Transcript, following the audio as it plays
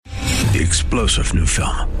The explosive new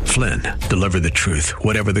film, Flynn, deliver the truth,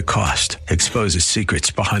 whatever the cost, exposes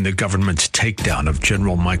secrets behind the government's takedown of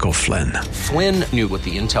General Michael Flynn. Flynn knew what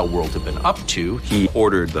the intel world had been up to. He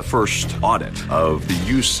ordered the first audit of the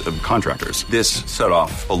use of contractors. This set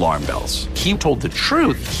off alarm bells. He told the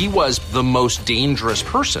truth. He was the most dangerous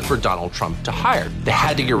person for Donald Trump to hire. They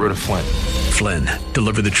had to get rid of Flynn. Flynn,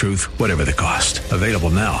 deliver the truth, whatever the cost. Available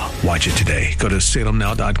now. Watch it today. Go to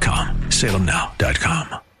salemnow.com.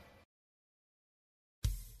 salemnow.com.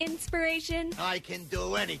 Inspiration. I can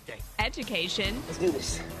do anything. Education. Let's do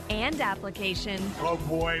this. And application. Oh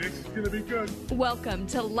boy, this is going to be good. Welcome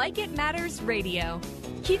to Like It Matters Radio.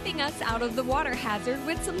 Keeping us out of the water hazard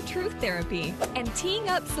with some truth therapy. And teeing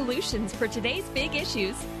up solutions for today's big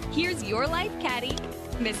issues. Here's your life caddy,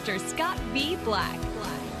 Mr. Scott V. Black.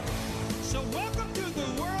 So welcome to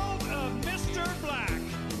the world of Mr. Black.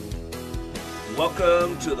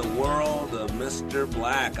 Welcome to the world of Mr.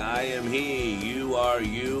 Black. I am he, you are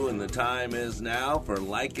you, and the time is now for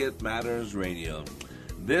Like It Matters Radio.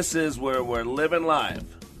 This is where we're living life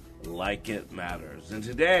like it matters. And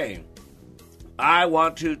today, I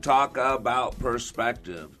want to talk about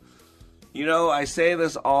perspective. You know, I say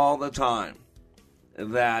this all the time,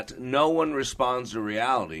 that no one responds to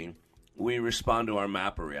reality. We respond to our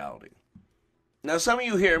map of reality. Now, some of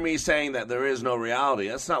you hear me saying that there is no reality.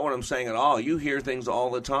 That's not what I'm saying at all. You hear things all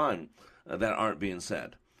the time that aren't being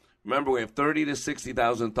said. Remember, we have 30 to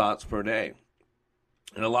 60,000 thoughts per day.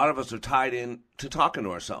 And a lot of us are tied in to talking to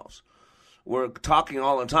ourselves. We're talking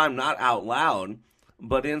all the time, not out loud,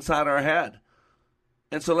 but inside our head.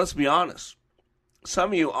 And so let's be honest.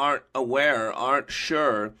 Some of you aren't aware, aren't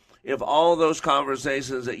sure if all those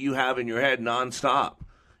conversations that you have in your head nonstop,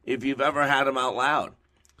 if you've ever had them out loud.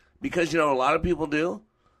 Because, you know, a lot of people do.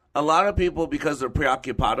 A lot of people, because they're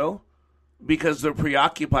preoccupado, because they're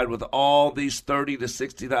preoccupied with all these 30 to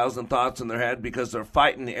 60,000 thoughts in their head, because they're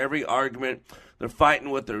fighting every argument. They're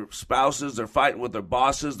fighting with their spouses. They're fighting with their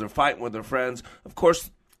bosses. They're fighting with their friends. Of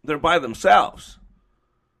course, they're by themselves.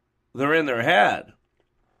 They're in their head.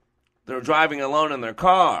 They're driving alone in their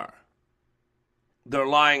car. They're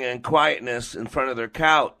lying in quietness in front of their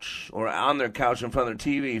couch or on their couch in front of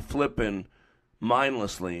their TV, flipping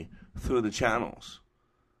mindlessly through the channels.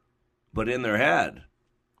 But in their head,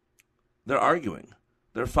 they're arguing.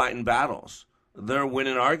 They're fighting battles. They're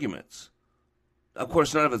winning arguments. Of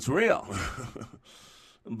course, none of it's real.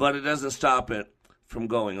 But it doesn't stop it from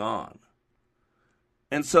going on.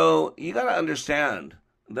 And so you got to understand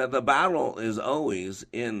that the battle is always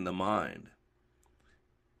in the mind.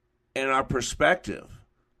 And our perspective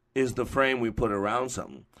is the frame we put around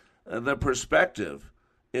something. The perspective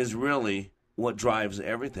is really what drives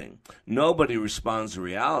everything. Nobody responds to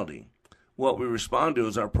reality. What we respond to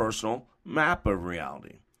is our personal map of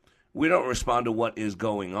reality. We don't respond to what is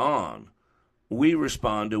going on. We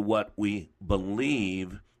respond to what we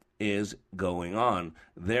believe is going on.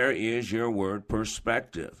 There is your word,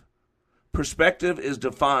 perspective. Perspective is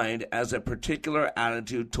defined as a particular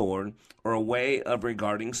attitude toward or a way of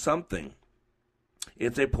regarding something.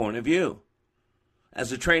 It's a point of view.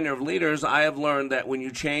 As a trainer of leaders, I have learned that when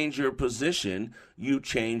you change your position, you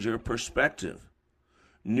change your perspective.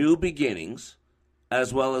 New beginnings,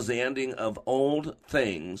 as well as the ending of old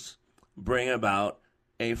things, bring about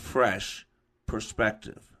a fresh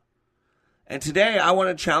perspective. And today, I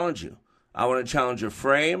want to challenge you. I want to challenge your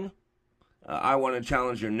frame. I want to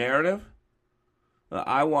challenge your narrative.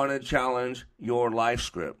 I want to challenge your life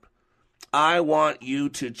script. I want you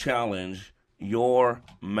to challenge your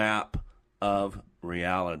map of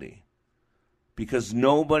reality. Because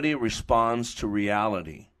nobody responds to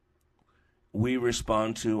reality. We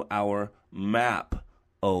respond to our map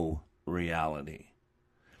of reality.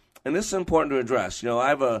 And this is important to address. You know, I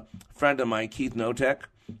have a friend of mine, Keith Notek.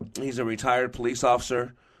 He's a retired police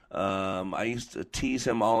officer. I used to tease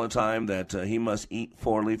him all the time that he must eat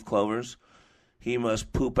 4-leaf clovers. He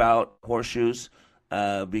must poop out horseshoes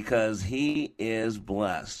because he is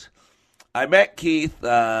blessed. I met Keith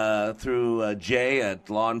through Jay at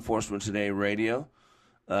Law Enforcement Today Radio.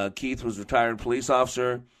 Keith was a retired police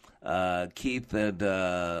officer. Keith had,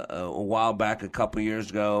 a while back, a couple years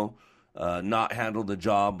ago, not handled the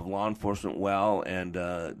job of law enforcement well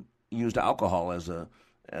and used alcohol as a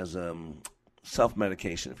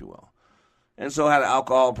self-medication, if you will. And so had an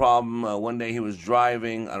alcohol problem. One day he was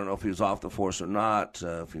driving. I don't know if he was off the force or not,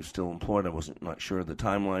 if he was still employed. I wasn't not sure of the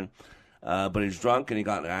timeline. But he was drunk and he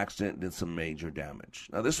got in an accident and did some major damage.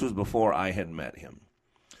 Now, this was before I had met him.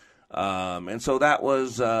 And so that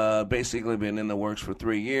was basically been in the works for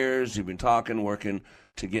 3 years. He'd been talking, working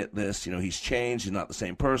to get this. You know, he's changed. He's not the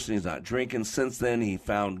same person. He's not drinking. Since then, he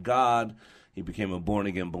found God. He became a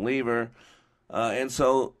born-again believer. And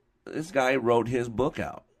so this guy wrote his book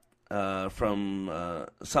out, From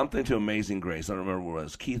Something to Amazing Grace. I don't remember what it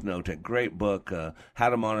was. Keith Notek, great book.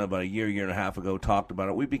 Had him on about a year and a half ago, talked about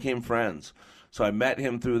it. We became friends. So I met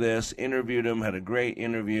him through this, interviewed him, had a great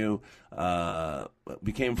interview,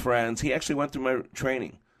 became friends. He actually went through my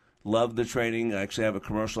training. Loved the training. I actually have a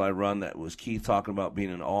commercial I run that was Keith talking about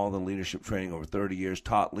being in all the leadership training over 30 years,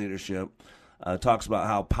 taught leadership, talks about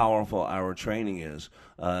how powerful our training is,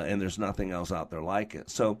 and there's nothing else out there like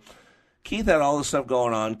it. So Keith had all this stuff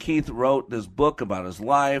going on. Keith wrote this book about his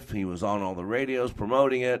life. He was on all the radios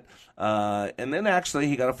promoting it. And then actually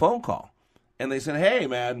he got a phone call. And they said, hey,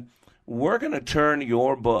 man, we're going to turn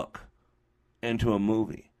your book into a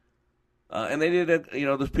movie. And they did it,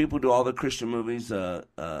 there's people who do all the Christian movies,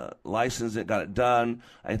 licensed it, got it done.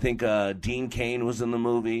 I think Dean Cain was in the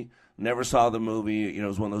movie. Never saw the movie. It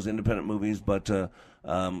was one of those independent movies, but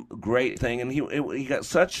great thing. And he got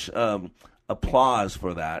such applause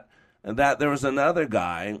for that. And that there was another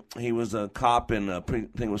guy. He was a cop in, I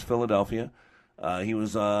think it was Philadelphia. He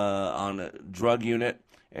was on a drug unit,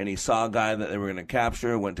 and he saw a guy that they were going to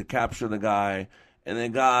capture, went to capture the guy. And the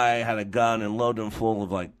guy had a gun and loaded him full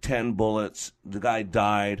of like 10 bullets. The guy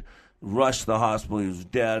died, rushed to the hospital. He was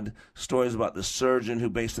dead. Stories about the surgeon who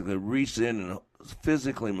basically reached in and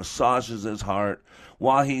physically massages his heart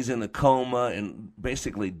while he's in a coma and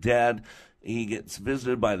basically dead. He gets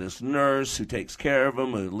visited by this nurse who takes care of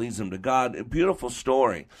him, who leads him to God. A beautiful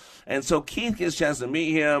story. And so Keith gets a chance to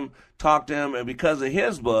meet him, talk to him, and because of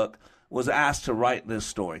his book, was asked to write this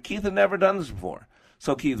story. Keith had never done this before.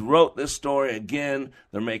 So Keith wrote this story again.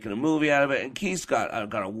 They're making a movie out of it, and Keith's got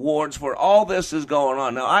awards for it. All this is going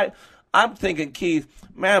on. Now, I'm thinking, Keith,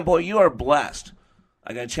 man, boy, you are blessed.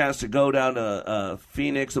 I got a chance to go down to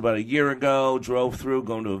Phoenix about a year ago, drove through,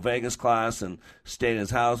 going to a Vegas class, and stayed in his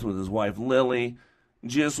house with his wife, Lily.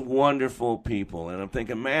 Just wonderful people. And I'm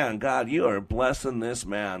thinking, man, God, you are blessing this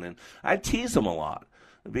man. And I tease him a lot.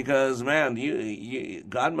 Because, man,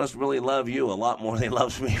 God must really love you a lot more than he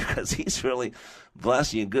loves me because he's really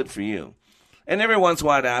blessed you. Good for you. And every once in a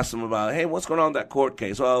while I'd ask him about, hey, what's going on in that court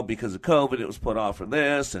case? Well, because of COVID, it was put off for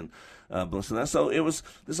this and that. So it was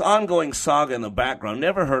this ongoing saga in the background.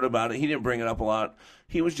 Never heard about it. He didn't bring it up a lot.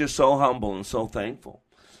 He was just so humble and so thankful.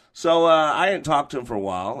 So I hadn't talked to him for a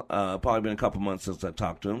while. Probably been a couple months since I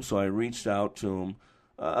talked to him. So I reached out to him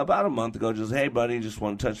about a month ago. Just, hey, buddy, just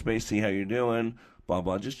want to touch base, see how you're doing. Blah,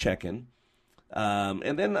 blah, just checking.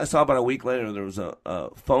 And then I saw about a week later there was a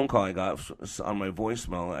phone call I got on my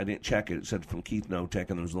voicemail. I didn't check it. It said from Keith Notek,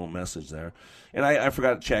 and there was a little message there. And I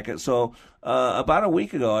forgot to check it. So about a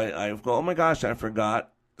week ago, I go, oh, my gosh, I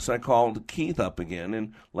forgot. So I called Keith up again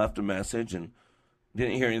and left a message and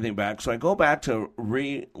didn't hear anything back. So I go back to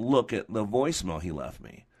re-look at the voicemail he left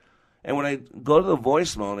me. And when I go to the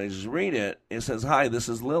voicemail and I just read it, it says, hi, this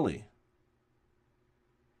is Lily.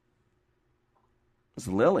 It's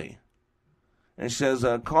Lily. And she says,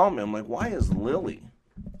 call me. I'm like, why is Lily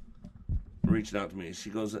reaching out to me? She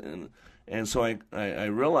goes, and so I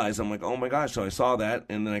realized, I'm like, oh my gosh. So I saw that,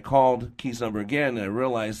 and then I called Keith's number again, and I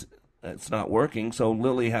realized it's not working, so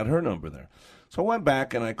Lily had her number there. So I went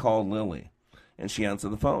back and I called Lily, and she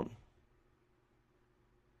answered the phone.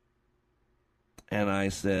 And I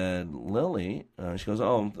said, Lily, she goes,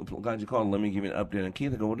 oh, I'm glad you called. Let me give you an update on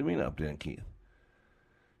Keith. I go, what do you mean update on Keith?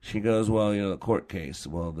 She goes, well, the court case.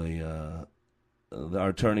 Well, our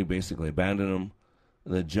attorney basically abandoned him.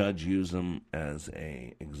 The judge used him as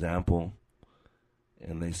an example.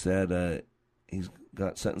 And they said he's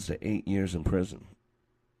got sentenced to 8 years in prison.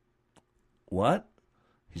 What?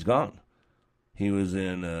 He's gone. He was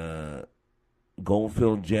in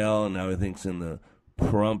Goldfield jail, and now he thinks in the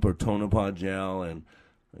Pahrump or Tonopah jail and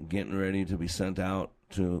getting ready to be sent out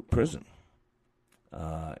to prison.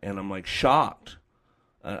 And I'm like shocked.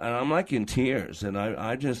 And I'm like in tears, and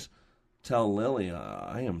I just tell Lily,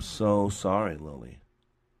 I am so sorry, Lily.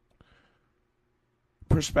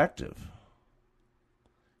 Perspective.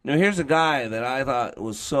 Here's a guy that I thought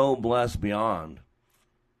was so blessed beyond,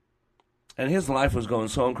 and his life was going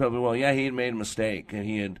so incredibly well. Yeah, he had made a mistake, and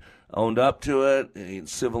he had owned up to it. He had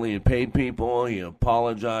civilly paid people. He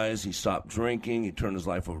apologized. He stopped drinking. He turned his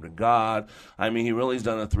life over to God. I mean, he really's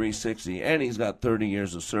done a 360, and he's got 30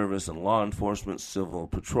 years of service in law enforcement, civil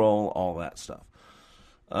patrol, all that stuff.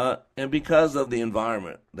 And because of the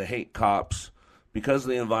environment, they hate cops. Because of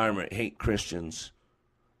the environment, hate Christians.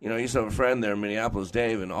 I used to have a friend there in Minneapolis,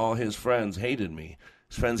 Dave, and all his friends hated me.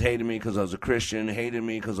 His friends hated me because I was a Christian, hated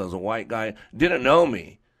me because I was a white guy, didn't know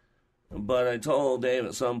me. But I told Dave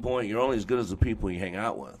at some point, you're only as good as the people you hang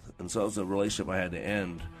out with. And so it was a relationship I had to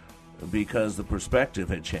end because the perspective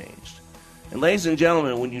had changed. And ladies and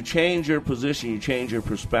gentlemen, when you change your position, you change your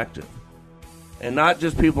perspective. And not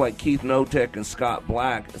just people like Keith Notek and Scott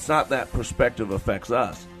Black. It's not that perspective affects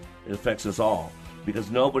us. It affects us all.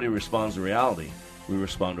 Because nobody responds to reality. We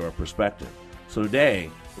respond to our perspective. So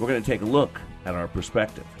today, we're going to take a look at our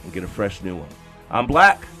perspective and get a fresh new one. I'm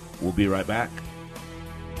Black. We'll be right back.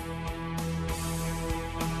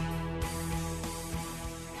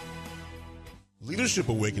 Leadership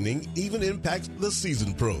Awakening even impacts the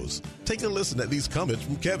seasoned pros. Take a listen at these comments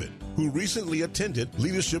from Kevin, who recently attended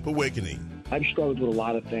Leadership Awakening. I've struggled with a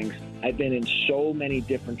lot of things. I've been in so many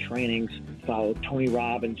different trainings, followed Tony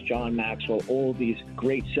Robbins, John Maxwell, all these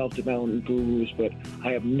great self-development gurus, but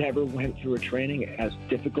I have never went through a training as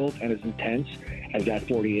difficult and as intense as that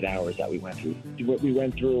 48 hours that we went through. What we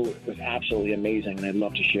went through was absolutely amazing, and I'd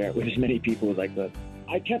love to share it with as many people as I could.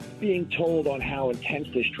 I kept being told on how intense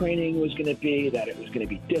this training was going to be, that it was going to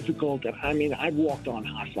be difficult. And I mean, I've walked on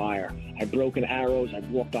hot fire. I've broken arrows. I've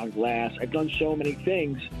walked on glass. I've done so many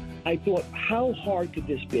things. I thought, how hard could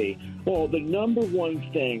this be? Well, the number one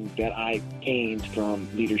thing that I gained from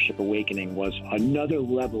Leadership Awakening was another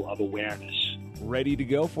level of awareness. Ready to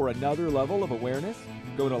go for another level of awareness?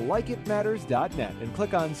 Go to likeitmatters.net and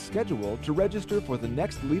click on Schedule to register for the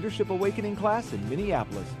next Leadership Awakening class in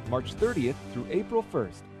Minneapolis, March 30th through April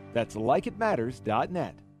 1st. That's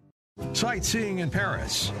likeitmatters.net. Sightseeing in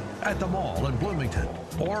Paris, at the mall in Bloomington,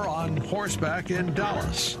 or on horseback in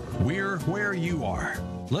Dallas. We're where you are.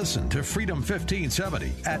 Listen to Freedom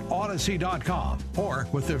 1570 at Odyssey.com or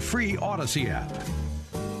with the free Odyssey app.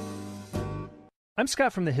 I'm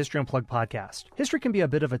Scott from the History Unplugged podcast. History can be a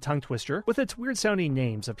bit of a tongue twister with its weird-sounding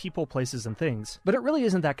names of people, places, and things, but it really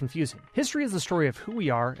isn't that confusing. History is the story of who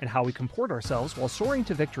we are and how we comport ourselves while soaring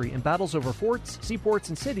to victory in battles over forts, seaports,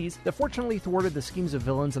 and cities that fortunately thwarted the schemes of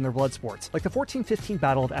villains and their blood sports, like the 1415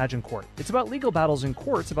 Battle of Agincourt. It's about legal battles in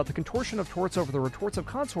courts, about the contortion of torts over the retorts of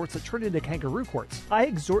consorts that turned into kangaroo courts. I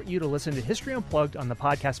exhort you to listen to History Unplugged on the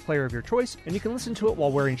podcast player of your choice, and you can listen to it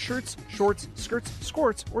while wearing shirts, shorts, skirts,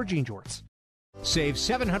 skirts, or jean jorts. Save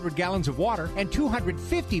 700 gallons of water and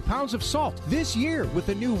 250 pounds of salt this year with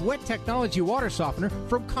the new wet technology water softener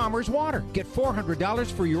from Commerce Water. Get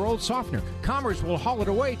 $400 for your old softener. Commerce will haul it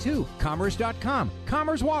away too. Commerce.com.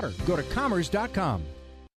 Commerce Water. Go to Commerce.com.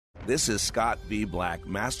 This is Scott B. Black,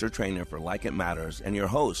 Master Trainer for Like It Matters and your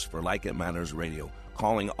host for Like It Matters Radio,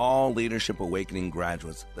 calling all Leadership Awakening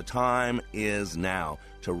graduates. The time is now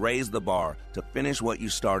to raise the bar, to finish what you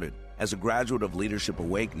started. As a graduate of Leadership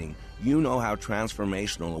Awakening, you know how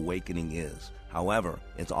transformational awakening is. However,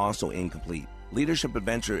 it's also incomplete. Leadership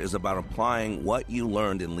Adventure is about applying what you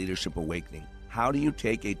learned in Leadership Awakening. How do you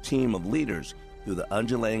take a team of leaders through the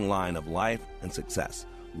undulating line of life and success?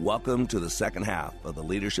 Welcome to the second half of the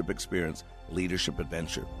Leadership Experience, Leadership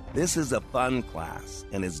Adventure. This is a fun class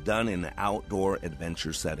and is done in an outdoor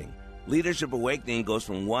adventure setting. Leadership Awakening goes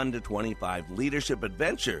from 1 to 25. Leadership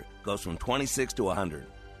Adventure goes from 26 to 100.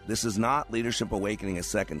 This is not Leadership Awakening a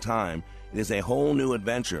second time. It is a whole new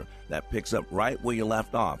adventure that picks up right where you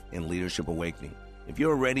left off in Leadership Awakening. If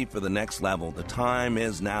you're ready for the next level, the time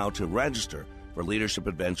is now to register for Leadership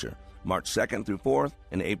Adventure, March 2nd through 4th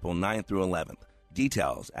and April 9th through 11th.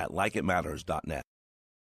 Details at likeitmatters.net.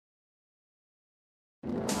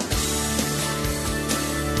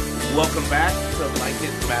 Welcome back to Like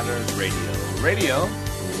It Matters Radio. Radio,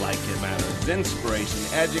 like it matters.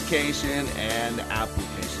 Inspiration, education, and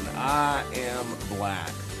application. I am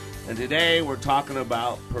Black. And today we're talking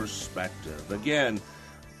about perspective. Again,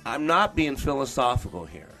 I'm not being philosophical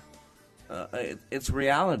here. It's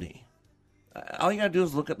reality. All you got to do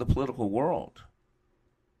is look at the political world.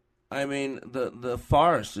 I mean, the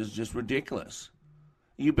farce is just ridiculous.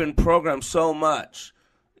 You've been programmed so much.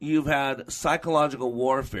 You've had psychological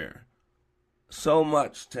warfare so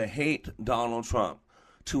much to hate Donald Trump,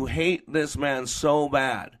 to hate this man so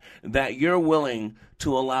bad that you're willing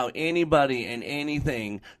to allow anybody and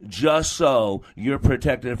anything just so you're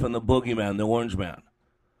protected from the boogeyman, the orange man.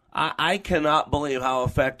 I cannot believe how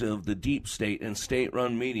effective the deep state and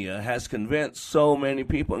state-run media has convinced so many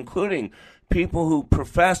people, including people who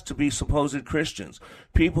profess to be supposed Christians,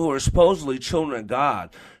 people who are supposedly children of God,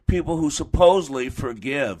 people who supposedly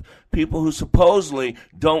forgive, people who supposedly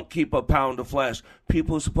don't keep a pound of flesh,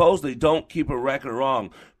 people who supposedly don't keep a record wrong,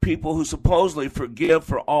 people who supposedly forgive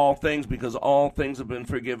for all things because all things have been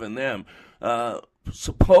forgiven them.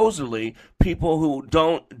 Supposedly, people who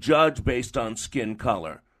don't judge based on skin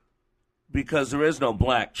color, because there is no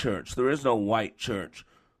black church, there is no white church,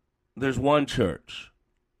 there's one church.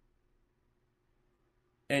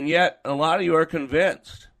 And yet, a lot of you are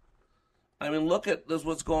convinced. I mean, look at this,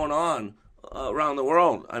 what's going on around the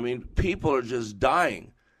world. I mean, people are just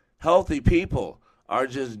dying. Healthy people are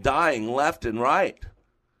just dying left and right.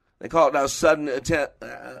 They call it now sudden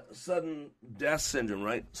death syndrome,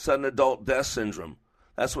 right? Sudden adult death syndrome.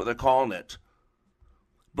 That's what they're calling it.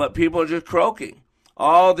 But people are just croaking.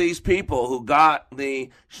 All these people who got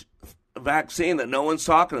the vaccine that no one's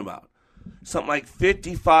talking about, something like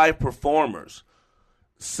 55 performers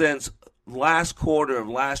since last quarter of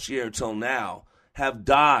last year till now have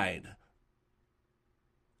died.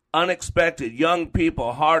 Unexpected, young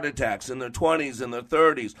people, heart attacks in their 20s and their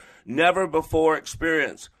 30s, never before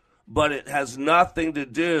experienced. But it has nothing to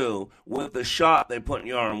do with the shot they put in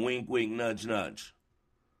your arm, wink, wink, nudge, nudge.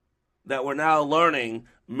 That we're now learning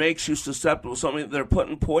makes you susceptible to something. They're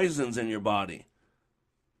putting poisons in your body.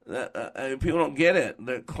 People don't get it.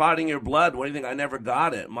 They're clotting your blood. What do you think? I never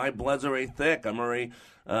got it. My blood's already thick. I'm already,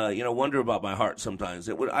 wonder about my heart sometimes.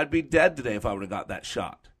 I'd be dead today if I would have got that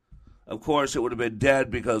shot. Of course, it would have been dead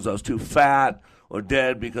because I was too fat, or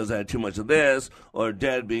dead because I had too much of this, or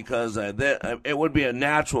dead because it would be a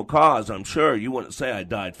natural cause, I'm sure. You wouldn't say I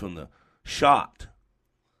died from the shot.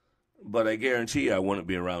 But I guarantee you I wouldn't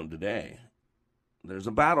be around today. There's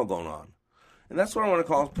a battle going on. And that's what I want to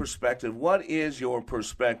call perspective. What is your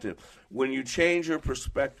perspective? When you change your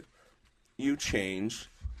perspective, you change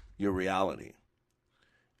your reality.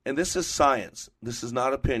 And this is science. This is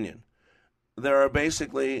not opinion. There are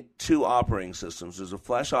basically two operating systems. There's a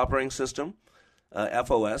flesh operating system,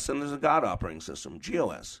 FOS, and there's a God operating system,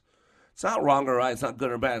 GOS. It's not wrong or right. It's not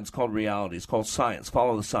good or bad. It's called reality. It's called science.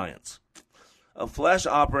 Follow the science. A flesh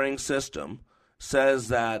operating system says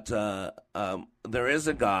that there is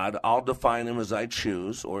a God. I'll define him as I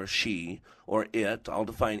choose, or she, or it. I'll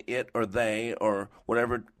define it or they, or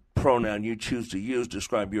whatever pronoun you choose to use to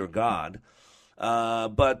describe your God.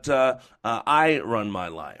 But I run my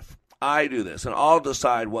life. I do this, and I'll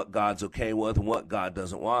decide what God's okay with and what God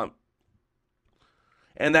doesn't want.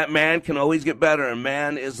 And that man can always get better, and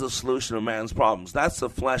man is the solution of man's problems. That's the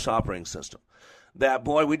flesh operating system. That,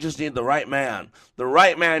 boy, we just need the right man. The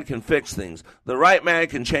right man can fix things. The right man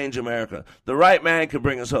can change America. The right man can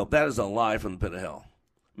bring us hope. That is a lie from the pit of hell.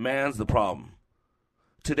 Man's the problem.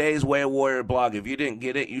 Today's Way of Warrior blog, if you didn't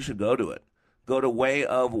get it, you should go to it. Go to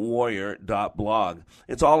wayofwarrior.blog.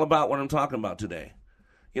 It's all about what I'm talking about today.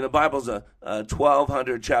 You know, the Bible's a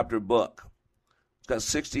 1,200 chapter book. It's got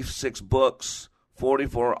 66 books,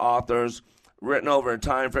 44 authors, written over a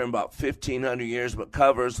time frame about 1,500 years, but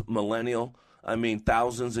covers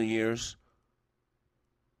thousands of years.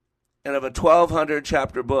 And of a 1,200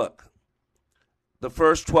 chapter book, the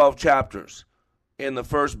first 12 chapters in the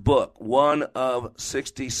first book, one of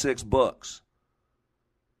 66 books.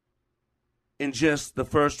 In just the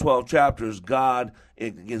first 12 chapters, God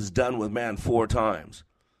is done with man 4 times.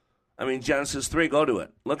 Genesis 3, go to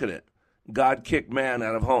it. Look at it. God kicked man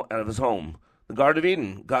out of his home. The Garden of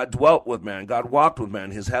Eden, God dwelt with man. God walked with man,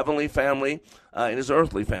 his heavenly family and his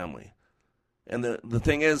earthly family. And the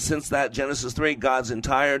thing is, since that Genesis 3, God's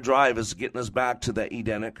entire drive is getting us back to the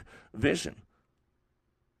Edenic vision.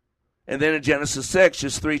 And then in Genesis 6,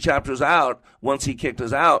 just 3 chapters out, once he kicked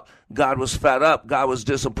us out, God was fed up. God was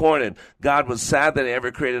disappointed. God was sad that he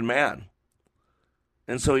ever created man.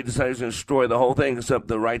 And so he decided he was going to destroy the whole thing except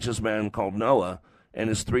the righteous man called Noah and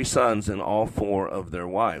his 3 sons and all 4 of their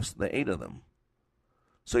wives, the 8 of them.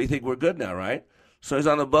 So you think we're good now, right? So he's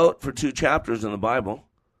on the boat for 2 chapters in the Bible.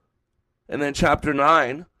 And then chapter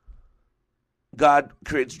 9, God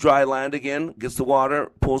creates dry land again, gets the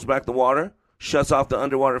water, pulls back the water, shuts off the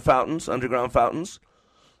underground fountains,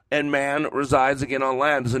 and man resides again on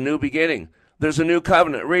land. There's a new beginning. There's a new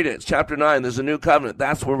covenant. Read it. It's chapter 9. There's a new covenant.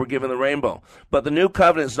 That's where we're given the rainbow. But the new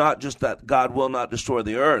covenant is not just that God will not destroy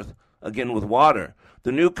the earth, again with water.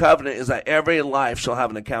 The new covenant is that every life shall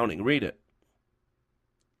have an accounting. Read it.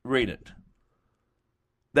 Read it.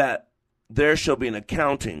 That there shall be an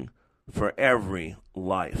accounting for every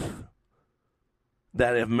life.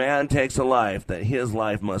 That if man takes a life, that his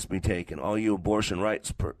life must be taken. All you abortion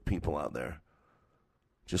rights people out there,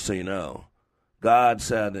 just so you know. God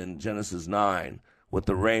said in Genesis 9, with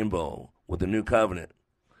the rainbow, with the new covenant,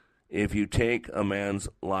 if you take a man's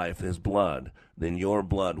life, his blood, then your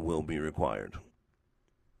blood will be required.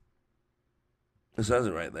 It says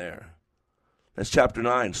it right there. That's chapter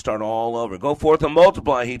 9. Start all over. Go forth and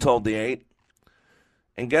multiply, he told the 8.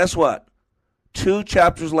 And guess what? 2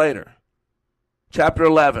 chapters later, chapter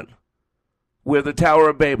 11, we're the Tower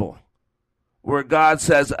of Babel, where God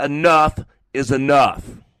says enough is enough.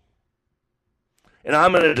 And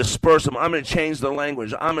I'm going to disperse them. I'm going to change the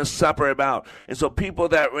language. I'm going to separate them out. And so people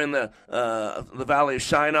that were in the Valley of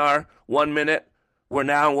Shinar 1 minute were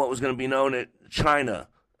now in what was going to be known as China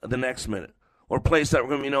the next minute. or a place that we're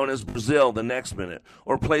going to be known as Brazil the next minute,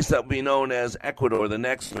 or a place that will be known as Ecuador the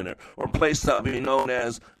next minute, or a place that will be known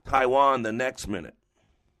as Taiwan the next minute.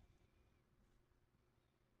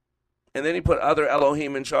 And then he put other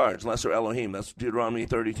Elohim in charge, lesser Elohim. That's Deuteronomy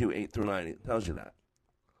 32, 8 through 9. It tells you that.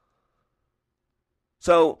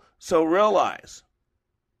 So realize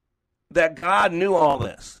that God knew all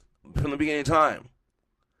this from the beginning of time.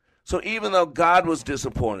 So even though God was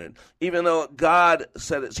disappointed, even though God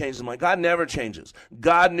said it changed his mind, God never changes.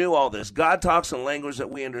 God knew all this. God talks in language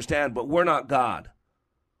that we understand, but we're not God.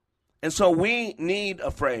 And so we need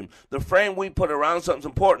a frame. The frame we put around something's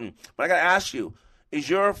important. But I got to ask you, is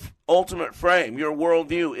your ultimate frame, your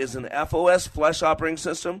worldview, is an FOS, flesh operating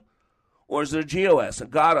system, or is it a GOS, a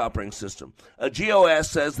God operating system? A GOS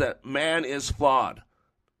says that man is flawed.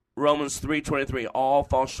 Romans 3:23, all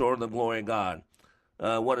fall short of the glory of God.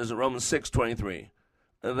 What is it? Romans 6:23,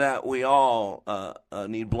 that we all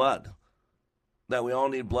need blood. That we all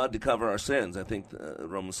need blood to cover our sins. I think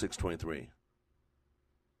Romans 6:23.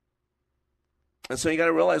 And so you got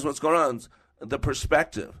to realize what's going on. The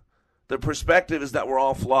perspective. The perspective is that we're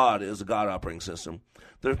all flawed is a God operating system.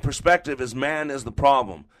 The perspective is man is the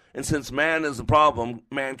problem. And since man is the problem,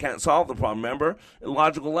 man can't solve the problem. Remember?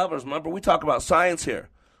 Logical levels. Remember, we talk about science here.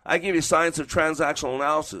 I give you science of transactional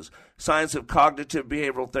analysis, science of cognitive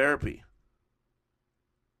behavioral therapy.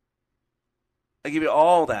 I give you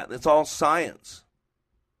all that. It's all science.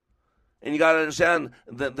 And you got to understand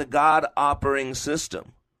that the God operating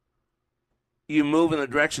system, you move in the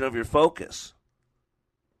direction of your focus.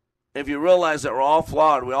 If you realize that we're all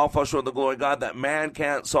flawed, we all fall short of the glory of God, that man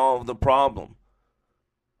can't solve the problem,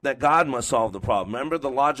 that God must solve the problem. Remember the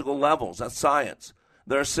logical levels, that's science.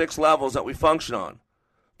 There are 6 levels that we function on.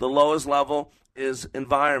 The lowest level is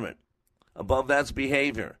environment. Above that's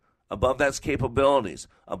behavior. Above that's capabilities.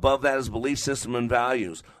 Above that is belief system and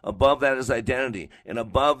values. Above that is identity. And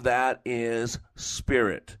above that is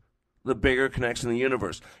spirit, the bigger connection in the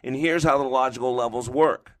universe. And here's how the logical levels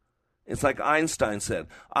work. It's like Einstein said.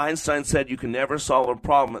 Einstein said you can never solve a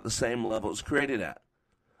problem at the same level it's created at.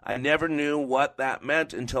 I never knew what that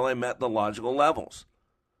meant until I met the logical levels.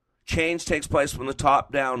 Change takes place from the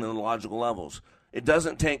top down in the logical levels. It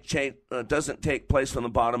doesn't take place from the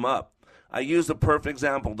bottom up. I use the perfect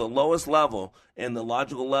example. The lowest level in the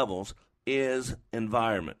logical levels is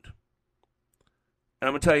environment. And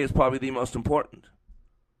I'm going to tell you it's probably the most important.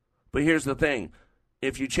 But here's the thing.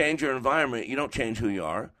 If you change your environment, you don't change who you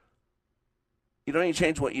are. You don't even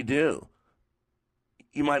change what you do.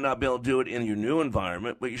 You might not be able to do it in your new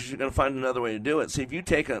environment, but you're going to find another way to do it. See, if you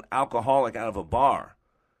take an alcoholic out of a bar,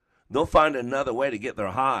 they'll find another way to get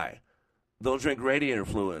their high. They'll drink radiator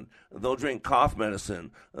fluid. They'll drink cough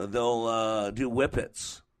medicine. They'll do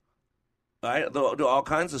whippets. Right? They'll do all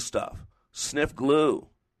kinds of stuff. Sniff glue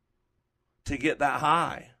to get that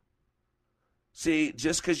high. See,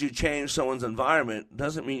 just because you change someone's environment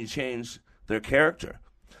doesn't mean you change their character.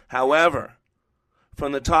 However,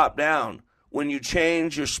 from the top down, when you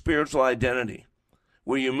change your spiritual identity,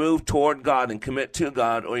 where you move toward God and commit to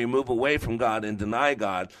God, or you move away from God and deny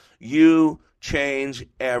God, you change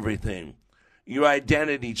everything. Your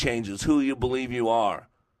identity changes, who you believe you are.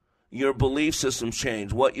 Your belief systems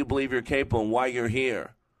change, what you believe you're capable and why you're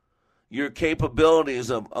here. Your capabilities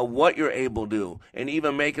of what you're able to do, and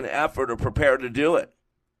even make an effort or prepare to do it.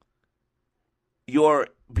 Your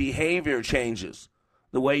behavior changes,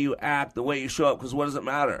 the way you act, the way you show up, because what does it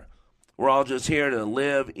matter? We're all just here to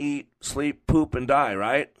live, eat, sleep, poop, and die,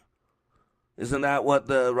 right? Isn't that what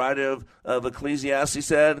the writer of Ecclesiastes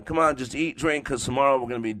said? Come on, just eat, drink, because tomorrow we're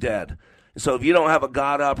going to be dead. So if you don't have a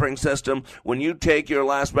God operating system, when you take your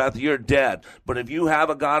last breath, you're dead. But if you have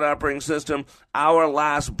a God operating system, our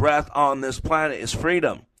last breath on this planet is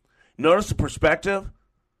freedom. Notice the perspective.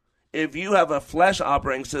 If you have a flesh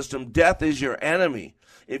operating system, death is your enemy.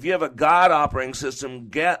 If you have a God operating system,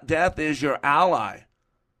 death is your ally.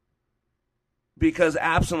 Because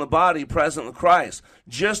absent the body, present with Christ.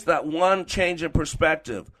 Just that one change in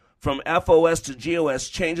perspective from FOS to GOS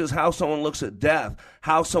changes how someone looks at death,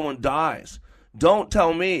 how someone dies. Don't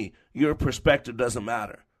tell me your perspective doesn't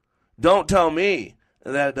matter. Don't tell me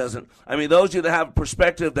that it doesn't. I mean, those of you that have a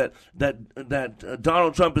perspective that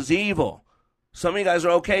Donald Trump is evil, some of you guys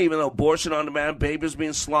are okay, even though abortion on demand, babies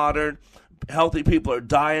being slaughtered, healthy people are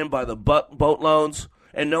dying by the boatloads,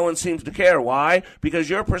 and no one seems to care. Why?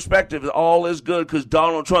 Because your perspective is all is good because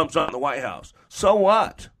Donald Trump's not in the White House. So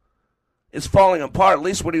what? It's falling apart. At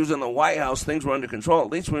least when he was in the White House, things were under control.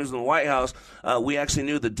 At least when he was in the White House, we actually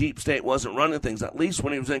knew the deep state wasn't running things. At least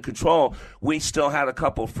when he was in control, we still had a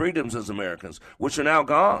couple of freedoms as Americans, which are now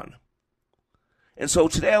gone. And so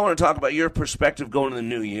today I want to talk about your perspective going into the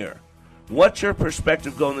new year. What's your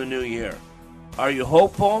perspective going into the new year? Are you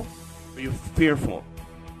hopeful? Or are you fearful?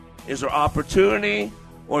 Is there opportunity,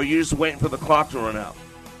 or are you just waiting for the clock to run out?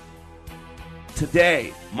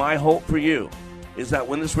 Today, my hope for you is that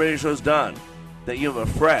when this radio show is done, that you have a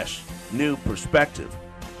fresh, new perspective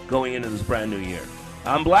going into this brand new year.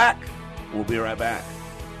 I'm Black. We'll be right back.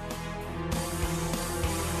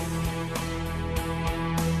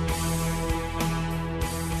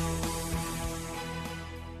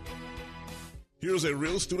 Here's a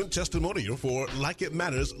real student testimonial for Like It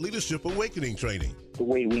Matters Leadership Awakening Training. The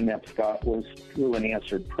way we met Scott was through an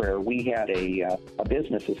answered prayer. We had a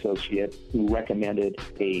business associate who recommended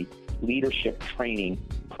a leadership training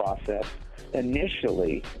process.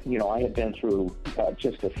 Initially, I had been through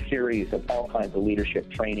just a series of all kinds of leadership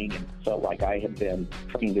training and felt like I had been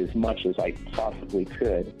trained as much as I possibly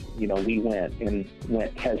could. We went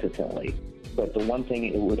hesitantly. But the one thing,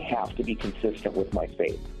 it would have to be consistent with my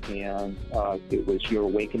faith. And it was your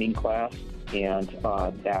awakening class. And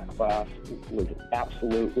that class was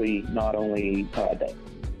absolutely not only the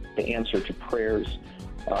answer to prayers,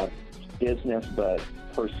 business, but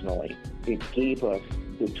personally. It gave us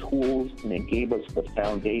the tools and it gave us the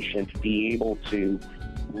foundation to be able to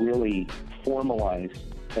really formalize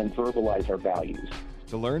and verbalize our values.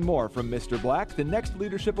 To learn more from Mr. Black, the next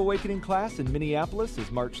Leadership Awakening class in Minneapolis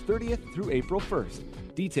is March 30th through April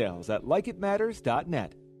 1st. Details at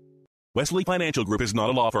likeitmatters.net. Wesley Financial Group is not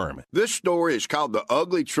a law firm. This story is called The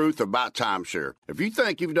Ugly Truth About Timeshare. If you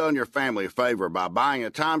think you've done your family a favor by buying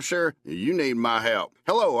a timeshare, you need my help.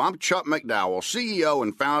 Hello, I'm Chuck McDowell, CEO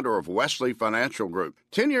and founder of Wesley Financial Group.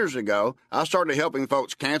 10 years ago, I started helping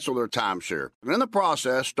folks cancel their timeshare. And in the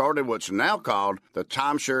process, started what's now called the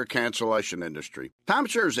timeshare cancellation industry.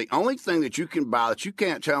 Timeshare is the only thing that you can buy that you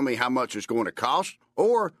can't tell me how much it's going to cost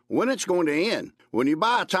or when it's going to end. When you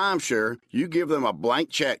buy a timeshare, you give them a blank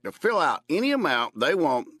check to fill out any amount they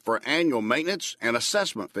want for annual maintenance and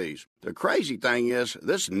assessment fees. The crazy thing is,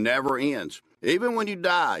 this never ends. Even when you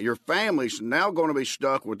die, your family's now going to be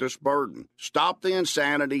stuck with this burden. Stop the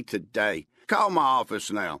insanity today. Call my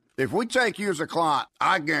office now. If we take you as a client,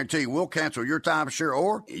 I guarantee we'll cancel your timeshare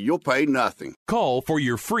or you'll pay nothing. Call for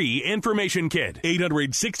your free information kit.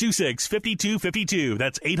 800-626-5252.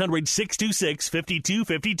 That's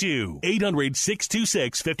 800-626-5252.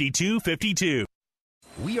 800-626-5252.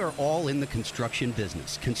 We are all in the construction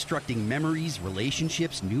business, constructing memories,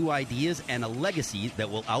 relationships, new ideas, and a legacy that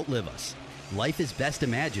will outlive us. Life is best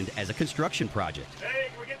imagined as a construction project. Hey,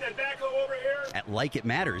 can we get that backhoe over here? At Like It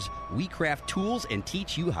Matters, we craft tools and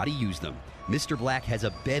teach you how to use them. Mr. Black has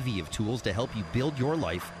a bevy of tools to help you build your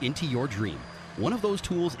life into your dream. One of those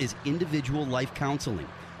tools is individual life counseling.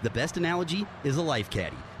 The best analogy is a life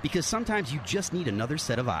caddy, because sometimes you just need another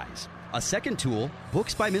set of eyes. A second tool,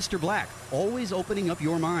 Books by Mr. Black, always opening up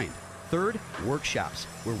your mind. Third, workshops,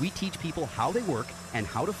 where we teach people how they work and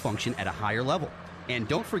how to function at a higher level. And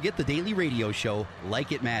don't forget the daily radio show,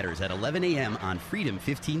 Like It Matters, at 11 a.m. on Freedom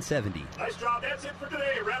 1570. Nice job. That's it for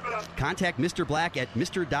today. Wrap it up. Contact Mr. Black at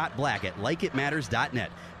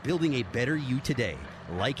mr.black@likeitmatters.net. Building a better you today.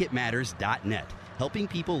 Likeitmatters.net. Helping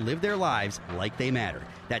people live their lives like they matter.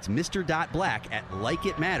 That's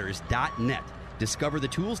mr.black@likeitmatters.net. Discover the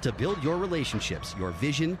tools to build your relationships, your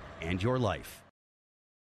vision, and your life.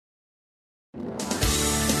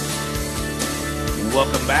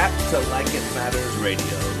 Welcome back to Like It Matters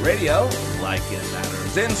Radio. Radio, like it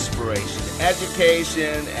matters. Inspiration,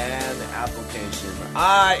 education, and application.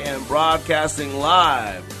 I am broadcasting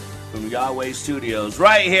live from Yahweh Studios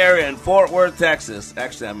right here in Fort Worth, Texas.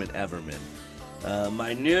 Actually, I'm in Everman.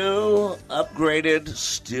 My new upgraded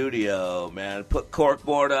studio, man. Put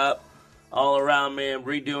corkboard up all around me. I'm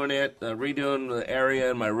redoing it, redoing the area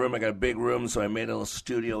in my room. I got a big room, so I made a little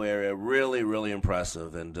studio area. Really, really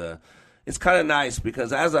impressive. And it's kind of nice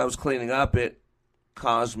because as I was cleaning up, it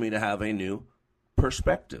caused me to have a new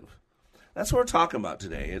perspective. That's what we're talking about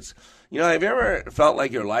today. It's, have you ever felt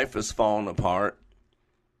like your life has fallen apart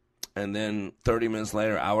and then 30 minutes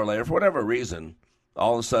later, hour later, for whatever reason,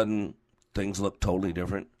 all of a sudden things look totally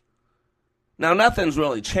different? Now, nothing's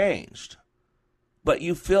really changed, but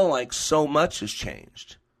you feel like so much has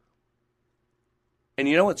changed. And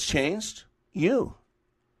you know what's changed? You.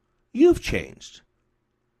 You've changed.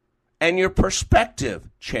 And your perspective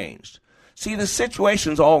changed. See, the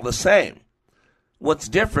situation's all the same. What's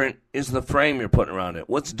different is the frame you're putting around it.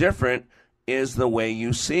 What's different is the way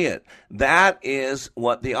you see it. That is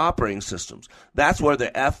what the operating systems. That's where the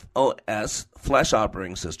FOS, flesh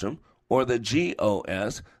operating system, or the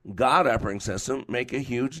GOS, God operating system, make a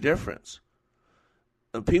huge difference.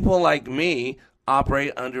 People like me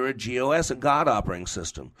operate under a GOS, a God operating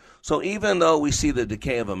system. So even though we see the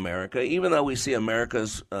decay of America, even though we see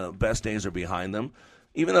America's best days are behind them,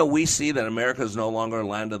 even though we see that America is no longer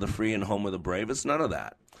land of the free and home of the brave, it's none of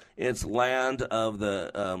that. It's land of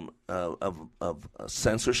the of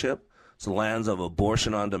censorship. It's the lands of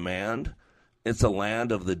abortion on demand. It's a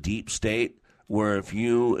land of the deep state, where if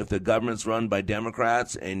the government's run by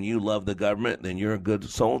Democrats and you love the government, then you're a good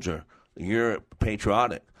soldier. You're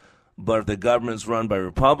patriotic. But if the government's run by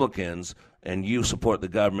Republicans and you support the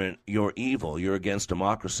government, you're evil. You're against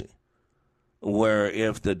democracy. Where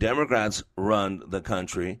if the Democrats run the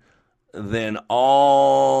country, then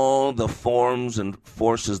all the forms and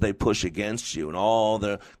forces they push against you and all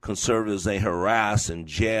the conservatives they harass and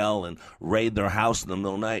jail and raid their house in the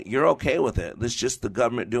middle of the night, you're okay with it. It's just the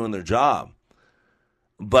government doing their job.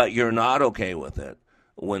 But you're not okay with it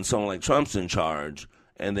when someone like Trump's in charge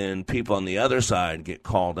and then people on the other side get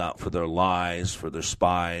called out for their lies, for their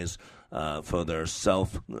spies, for their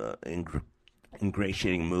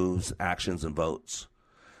self-ingratiating moves, actions, and votes.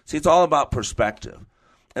 See, it's all about perspective.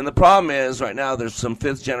 And the problem is right now there's some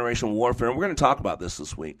fifth-generation warfare, and we're going to talk about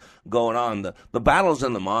this week, going on. The battle's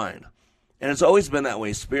in the mind. And it's always been that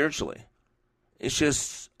way spiritually. It's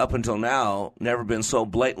just, up until now, never been so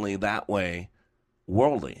blatantly that way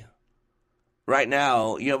worldly. Right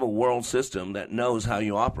now, you have a world system that knows how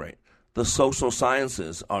you operate. The social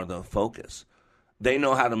sciences are the focus. They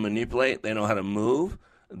know how to manipulate. They know how to move.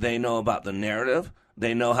 They know about the narrative.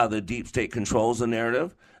 They know how the deep state controls the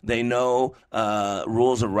narrative. They know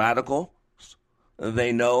rules of radicals.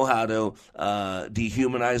 They know how to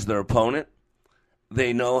dehumanize their opponent.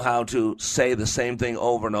 They know how to say the same thing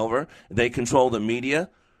over and over. They control the media.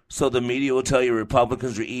 So the media will tell you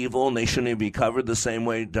Republicans are evil and they shouldn't even be covered the same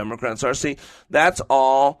way Democrats are. See, that's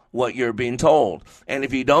all what you're being told. And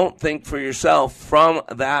if you don't think for yourself from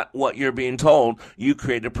that what you're being told, you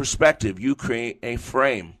create a perspective. You create a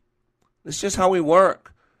frame. It's just how we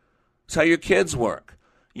work. It's how your kids work.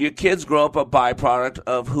 Your kids grow up a byproduct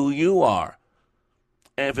of who you are.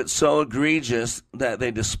 And if it's so egregious that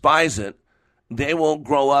they despise it, they will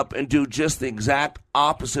grow up and do just the exact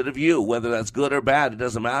opposite of you, whether that's good or bad, it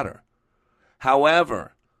doesn't matter.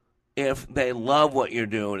 However, if they love what you're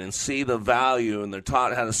doing and see the value and they're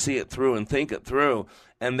taught how to see it through and think it through,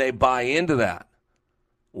 and they buy into that,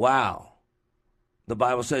 wow. The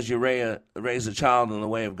Bible says you raise a child in the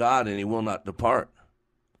way of God and he will not depart.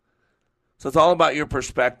 So it's all about your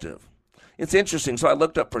perspective. It's interesting. So I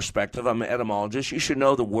looked up perspective. I'm an etymologist. You should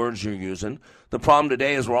know the words you're using. The problem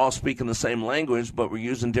today is we're all speaking the same language, but we're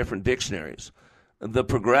using different dictionaries. The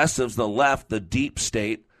progressives, the left, the deep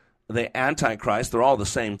state, the Antichrist, they're all the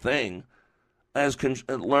same thing, has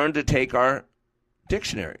learned to take our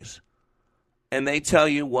dictionaries. And they tell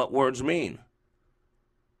you what words mean.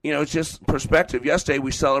 You know, it's just perspective. Yesterday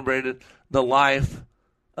we celebrated the life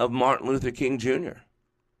of Martin Luther King Jr.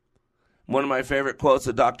 One of my favorite quotes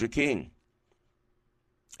of Dr. King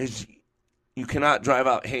is, you cannot drive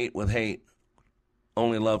out hate with hate.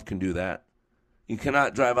 Only love can do that. You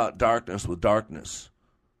cannot drive out darkness with darkness.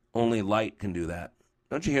 Only light can do that.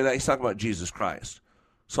 Don't you hear that? He's talking about Jesus Christ.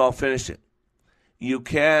 So I'll finish it. You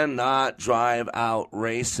cannot drive out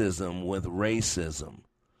racism with racism.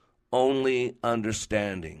 Only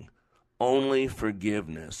understanding, only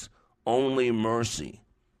forgiveness, only mercy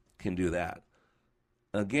can do that.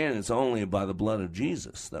 Again, it's only by the blood of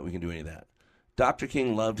Jesus that we can do any of that. Dr.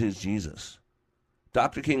 King loved his Jesus.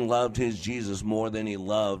 Dr. King loved his Jesus more than he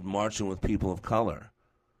loved marching with people of color.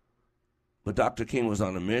 But Dr. King was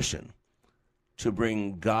on a mission to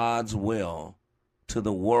bring God's will to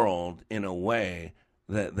the world in a way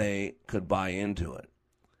that they could buy into it.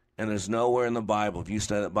 And there's nowhere in the Bible, if you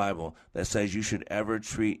study the Bible, that says you should ever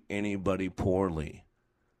treat anybody poorly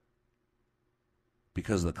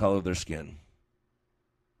because of the color of their skin,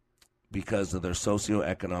 because of their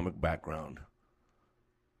socioeconomic background,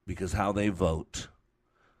 because how they vote.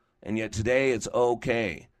 And yet today it's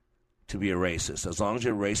okay to be a racist, as long as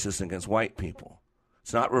you're racist against white people.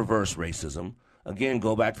 It's not reverse racism. Again,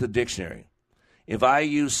 go back to the dictionary. If I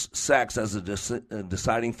use sex as a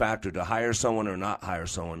deciding factor to hire someone or not hire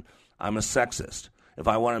someone, I'm a sexist. If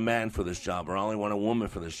I want a man for this job or I only want a woman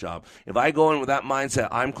for this job, if I go in with that mindset,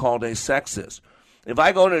 I'm called a sexist. If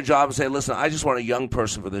I go into a job and say, listen, I just want a young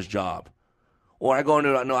person for this job, or I go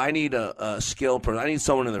into, no, I need a skilled person, I need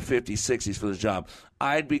someone in their 50s, 60s for this job,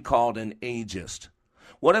 I'd be called an ageist.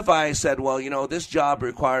 What if I said, well, you know, this job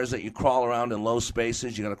requires that you crawl around in low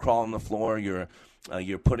spaces, you got to crawl on the floor, you're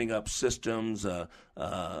putting up systems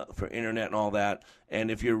for internet and all that,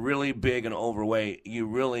 and if you're really big and overweight, you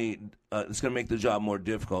really it's going to make the job more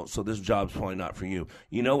difficult, so this job's probably not for you.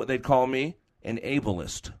 You know what they'd call me? an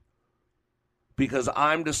ableist. Because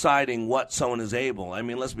I'm deciding what someone is able. I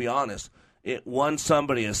mean, let's be honest. It won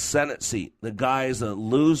somebody a Senate seat. The guy is a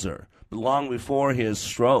loser long before his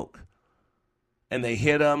stroke. And they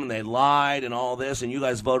hit him, and they lied, and all this, and you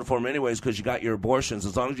guys voted for him anyways because you got your abortions.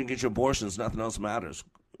 As long as you can get your abortions, nothing else matters.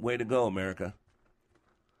 Way to go, America.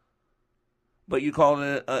 But you called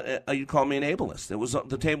it you called me an ableist. It was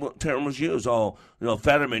the term was used. Oh,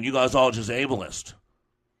 Fetterman, you guys all just ableist.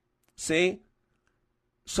 See?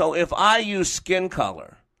 So if I use skin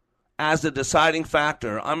color as a deciding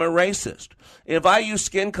factor, I'm a racist. If I use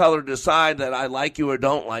skin color to decide that I like you or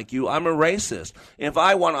don't like you, I'm a racist. If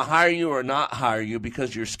I want to hire you or not hire you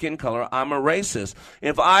because of your skin color, I'm a racist.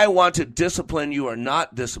 If I want to discipline you or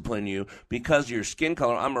not discipline you because of your skin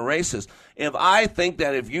color, I'm a racist. If I think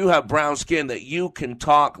that if you have brown skin that you can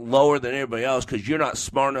talk lower than everybody else because you're not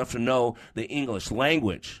smart enough to know the English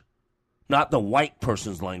language, not the white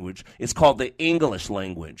person's language. It's called the English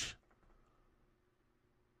language.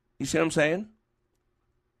 You see what I'm saying?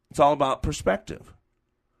 It's all about perspective.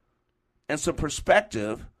 And so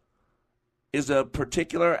perspective is a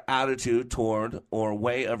particular attitude toward or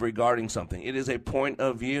way of regarding something. It is a point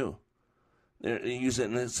of view. They use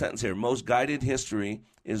it in a sentence here. Most guided history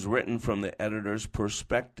is written from the editor's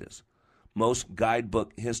perspectives. Most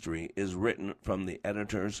guidebook history is written from the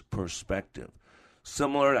editor's perspective.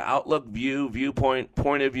 Similar to outlook, view, viewpoint,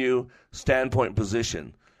 point of view, standpoint,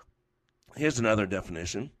 position. Here's another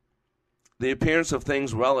definition. The appearance of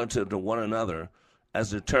things relative to one another as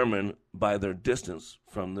determined by their distance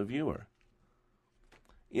from the viewer.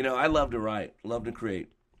 I love to write, love to create.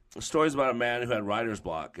 The story's about a man who had writer's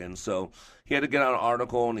block, and so he had to get out an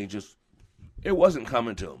article, and it wasn't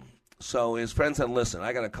coming to him. So his friend said, listen,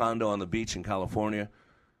 I got a condo on the beach in California.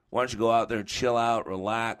 Why don't you go out there, chill out,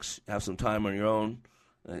 relax, have some time on your own?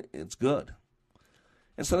 It's good.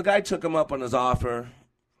 And so the guy took him up on his offer.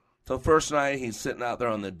 So first night, he's sitting out there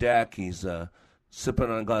on the deck. He's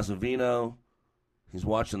sipping on a glass of vino. He's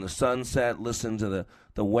watching the sunset, listening to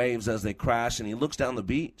the waves as they crash, and he looks down the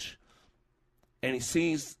beach. And he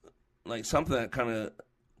sees like something that kind of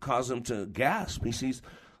caused him to gasp. He sees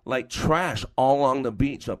like trash all along the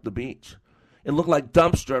beach, up the beach. It looked like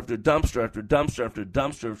dumpster after dumpster after dumpster after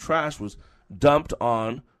dumpster of trash was dumped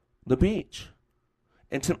on the beach.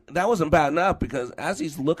 And that wasn't bad enough because as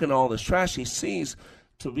he's looking at all this trash, he sees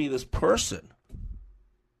to be this person.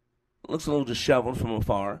 Looks a little disheveled from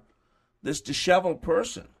afar. This disheveled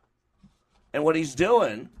person. And what he's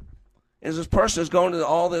doing is this person is going to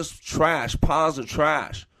all this trash, piles of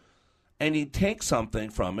trash, and he takes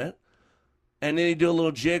something from it, and then he do a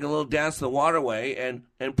little jig, a little dance to the waterway, and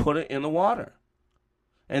put it in the water.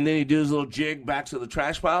 And then he do his little jig back to the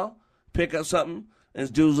trash pile, pick up something,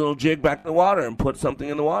 and do his little jig back to the water and put something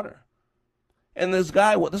in the water. And this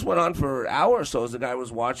went on for an hour or so as the guy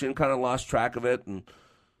was watching, kind of lost track of it. And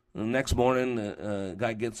the next morning, the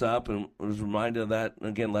guy gets up and was reminded of that, and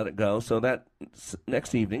again, let it go. So that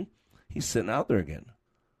next evening, he's sitting out there again,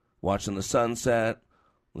 watching the sunset,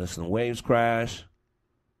 listening to waves crash,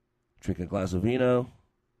 drinking a glass of vino,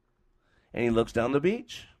 and he looks down the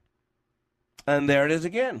beach. And there it is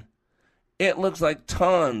again. It looks like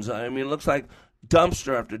tons. I mean, it looks like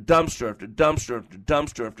dumpster after dumpster after dumpster after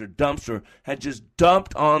dumpster after dumpster had just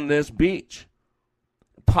dumped on this beach.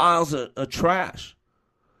 Piles of trash.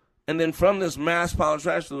 And then from this mass pile of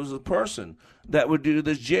trash, there was a person that would do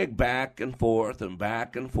this jig back and forth,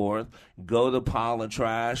 go to the pile of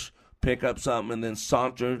trash, pick up something, and then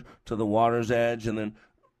saunter to the water's edge, and then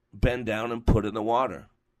bend down and put it in the water.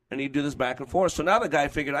 And he'd do this back and forth. So now the guy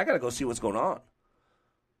figured, I got to go see what's going on.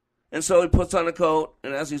 And so he puts on a coat,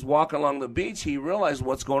 and as he's walking along the beach, he realized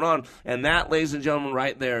what's going on. And that, ladies and gentlemen,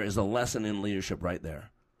 right there is a lesson in leadership right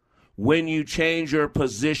there. When you change your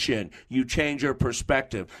position, you change your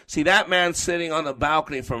perspective. See, that man sitting on the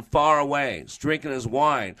balcony from far away, drinking his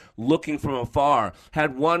wine, looking from afar,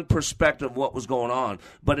 had one perspective of what was going on.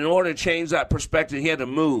 But in order to change that perspective, he had to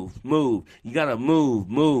move. You got to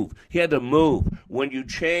move. He had to move. When you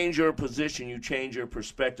change your position, you change your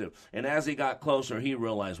perspective. And as he got closer, he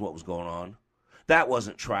realized what was going on. That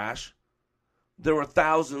wasn't trash. There were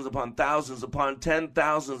thousands upon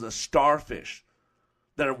 10,000s of starfish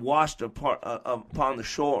that are washed upon the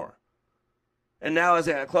shore. And now as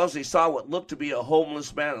they got closer, he saw what looked to be a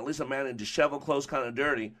homeless man, at least a man in disheveled clothes, kind of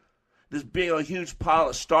dirty, this big, huge pile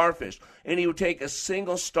of starfish. And he would take a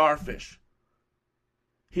single starfish.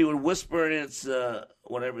 He would whisper in its,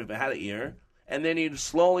 whatever, if it had an ear, and then he'd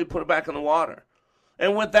slowly put it back in the water.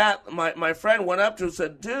 And with that, my friend went up to him and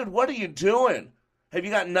said, dude, what are you doing? Have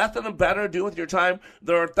you got nothing better to do with your time?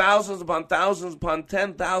 There are thousands upon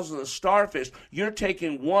 10,000 of starfish. You're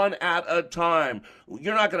taking one at a time.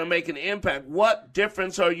 You're not going to make an impact. What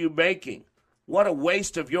difference are you making? What a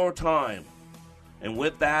waste of your time. And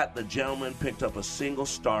with that, the gentleman picked up a single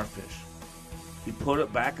starfish. He put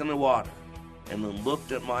it back in the water and then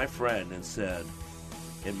looked at my friend and said,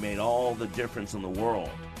 it made all the difference in the world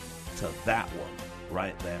to that one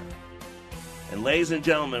right there. And ladies and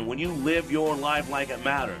gentlemen, when you live your life like it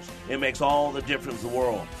matters, it makes all the difference in the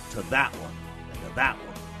world to that one, and to that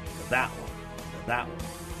one, to that one, to that one.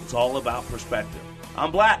 It's all about perspective. I'm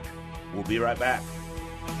Black. We'll be right back.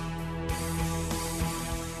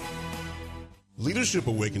 Leadership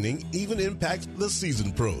Awakening even impacts the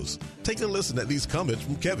seasoned pros. Take a listen at these comments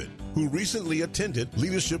from Kevin, who recently attended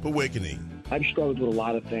Leadership Awakening. I've struggled with a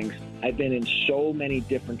lot of things. I've been in so many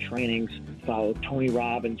different trainings, followed Tony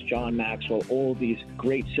Robbins, John Maxwell, all these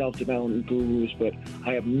great self-development gurus, but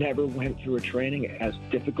I have never went through a training as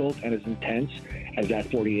difficult and as intense as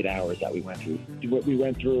that 48 hours that we went through. What we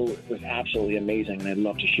went through was absolutely amazing, and I'd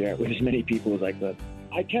love to share it with as many people as I could.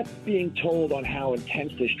 I kept being told on how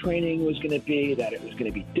intense this training was going to be, that it was going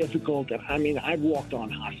to be difficult. I mean, I've walked on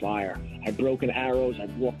hot fire. I've broken arrows.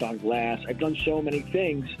 I've walked on glass. I've done so many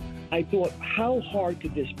things. I thought, how hard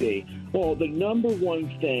could this be? Well, the number one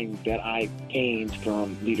thing that I gained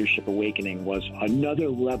from Leadership Awakening was another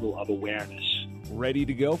level of awareness. Ready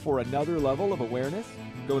to go for another level of awareness?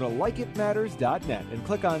 Go to likeitmatters.net and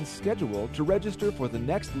click on Schedule to register for the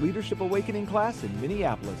next Leadership Awakening class in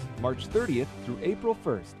Minneapolis, March 30th through April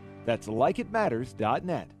 1st. That's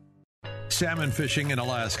likeitmatters.net. Salmon fishing in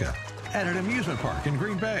Alaska, at an amusement park in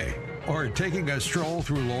Green Bay, or taking a stroll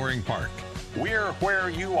through Loring Park. We're where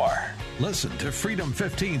you are. Listen to Freedom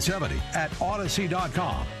 1570 at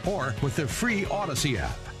Odyssey.com or with the free Odyssey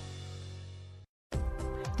app.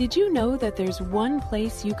 Did you know that there's one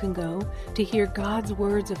place you can go to hear God's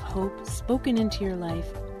words of hope spoken into your life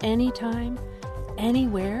anytime,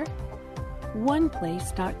 anywhere?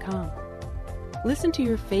 OnePlace.com. Listen to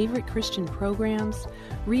your favorite Christian programs,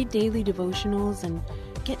 read daily devotionals, and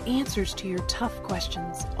get answers to your tough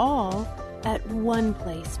questions, all at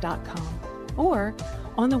OnePlace.com or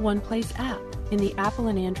on the OnePlace app in the Apple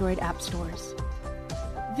and Android app stores.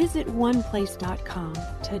 Visit OnePlace.com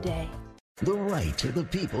today. The right of the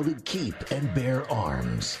people to keep and bear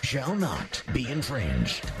arms shall not be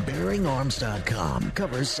infringed. BearingArms.com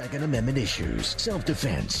covers Second Amendment issues,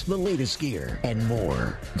 self-defense, the latest gear, and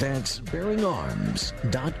more. That's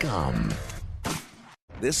BearingArms.com.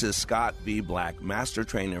 This is Scott B. Black, Master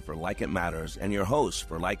Trainer for Like It Matters and your host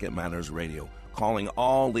for Like It Matters Radio, calling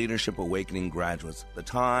all Leadership Awakening graduates. The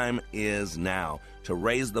time is now to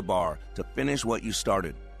raise the bar, to finish what you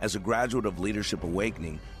started. As a graduate of Leadership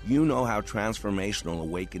Awakening, you know how transformational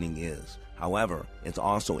awakening is. However, it's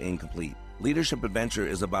also incomplete. Leadership Adventure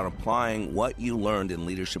is about applying what you learned in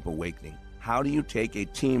Leadership Awakening. How do you take a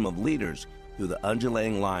team of leaders through the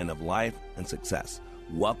undulating line of life and success?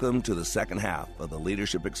 Welcome to the second half of the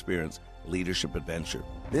Leadership Experience, Leadership Adventure.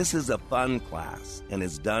 This is a fun class and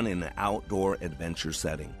is done in an outdoor adventure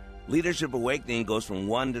setting. Leadership Awakening goes from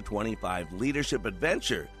 1 to 25. Leadership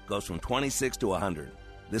Adventure goes from 26 to 100.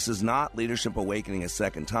 This is not Leadership Awakening a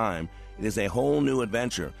second time. It is a whole new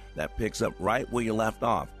adventure that picks up right where you left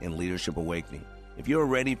off in Leadership Awakening. If you're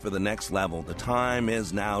ready for the next level, the time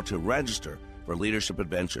is now to register for Leadership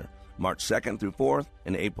Adventure, March 2nd through 4th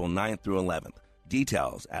and April 9th through 11th.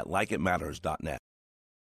 Details at likeitmatters.net.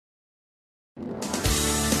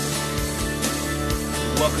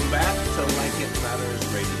 Welcome back to Like It Matters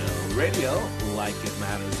Radio. Radio, like it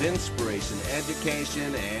matters, inspiration,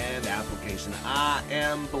 education, and application. I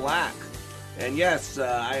am Black. And yes,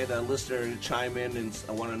 I had a listener chime in and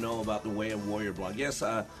I want to know about the Way of Warrior blog. Yes,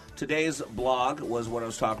 today's blog was what I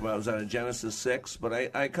was talking about. It was out of Genesis 6,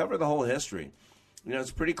 but I cover the whole history. You know,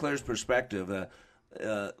 it's pretty clear perspective.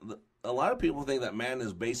 A lot of people think that man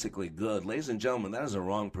is basically good. Ladies and gentlemen, that is a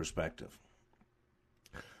wrong perspective.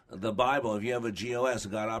 The Bible, if you have a GOS, a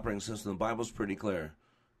God Operating System, the Bible's pretty clear.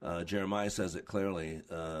 Jeremiah says it clearly.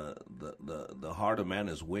 The heart of man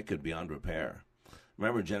is wicked beyond repair.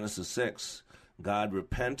 Remember Genesis 6. God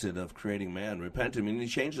repented of creating man. Repented meaning he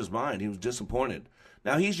changed his mind. He was disappointed.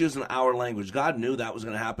 Now he's using our language. God knew that was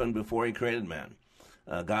going to happen before he created man.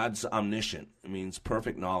 God's omniscient. It means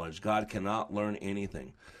perfect knowledge. God cannot learn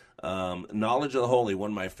anything. Knowledge of the Holy, one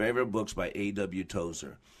of my favorite books by A.W.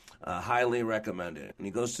 Tozer. Highly recommend it. And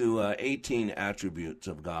he goes through 18 attributes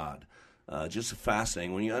of God. Just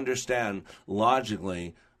fascinating. When you understand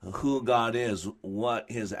logically who God is, what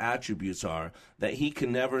his attributes are, that he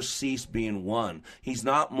can never cease being one. He's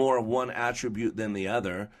not more of one attribute than the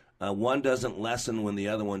other. One doesn't lessen when the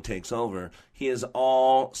other one takes over. He is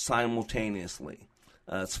all simultaneously.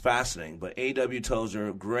 It's fascinating. But A.W.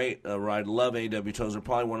 Tozer, great writer. Love A.W. Tozer,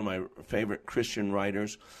 probably one of my favorite Christian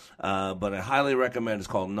writers. But I highly recommend. It's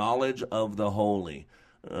called Knowledge of the Holy.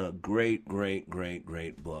 Great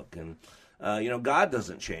book. And, God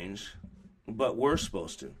doesn't change, but we're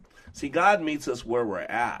supposed to. See, God meets us where we're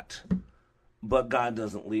at, but God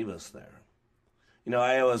doesn't leave us there.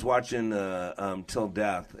 I was watching Till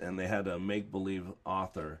Death, and they had a make-believe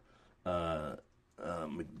author, McDuffie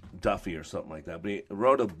or something like that. But he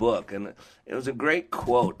wrote a book, and it was a great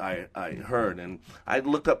quote I heard. And I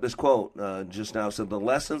looked up this quote just now. It said, "The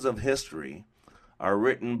lessons of history are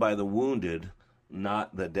written by the wounded,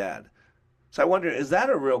 not the dead." So I wonder, is that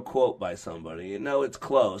a real quote by somebody? No, it's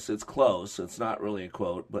close. It's not really a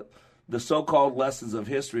quote. But the so-called lessons of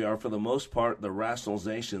history are, for the most part, the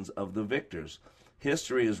rationalizations of the victors.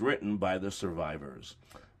 History is written by the survivors.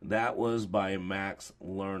 That was by Max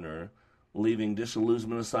Lerner. Leaving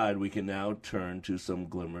disillusionment aside, we can now turn to some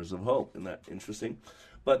glimmers of hope. Isn't that interesting?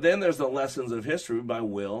 But then there's the lessons of history by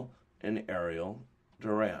Will and Ariel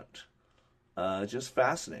Durant. Just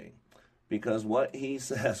fascinating. Because what he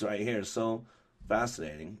says right here is so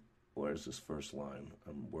fascinating. Where's this first line?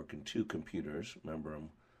 I'm working two computers. Remember,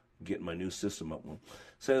 I'm getting my new system up. It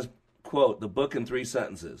says, quote, the book in 3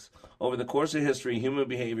 sentences. Over the course of history, human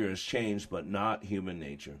behavior has changed, but not human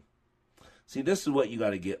nature. See, this is what you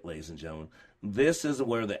got to get, ladies and gentlemen. This is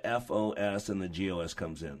where the FOS and the GOS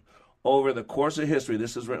comes in. Over the course of history,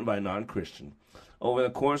 this is written by a non-Christian. Over the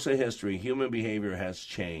course of history, human behavior has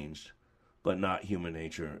changed, but not human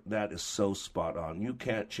nature. That is so spot on. You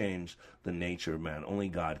can't change the nature of man. Only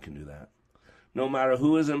God can do that. No matter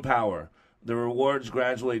who is in power, the rewards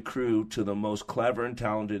gradually accrue to the most clever and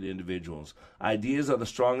talented individuals. Ideas are the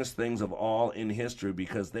strongest things of all in history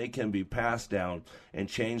because they can be passed down and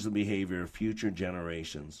change the behavior of future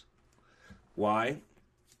generations. Why?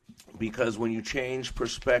 Because when you change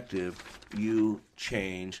perspective, you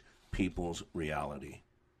change people's reality.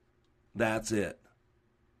 That's it.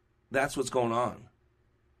 That's what's going on.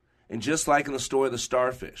 And just like in the story of the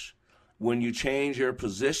starfish, when you change your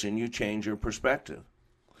position, you change your perspective.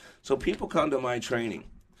 So people come to my training.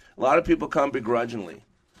 A lot of people come begrudgingly.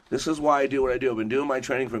 This is why I do what I do. I've been doing my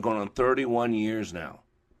training for going on 31 years now.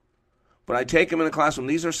 But I take them in the classroom.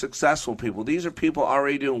 These are successful people. These are people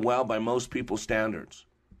already doing well by most people's standards.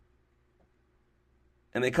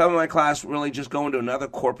 And they come to my class really just going to another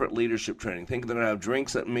corporate leadership training. Think they're going to have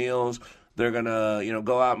drinks at meals. They're going to,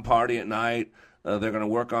 go out and party at night. They're going to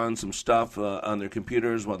work on some stuff on their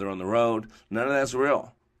computers while they're on the road. None of that's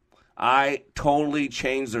real. I totally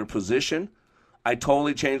changed their position. I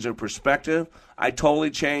totally changed their perspective. I totally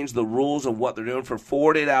changed the rules of what they're doing. For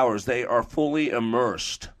 48 hours, they are fully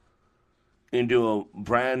immersed into a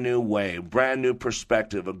brand new way, a brand new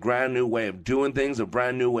perspective, a brand new way of doing things, a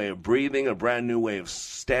brand new way of breathing, a brand new way of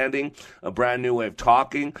standing, a brand new way of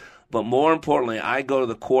talking. But more importantly, I go to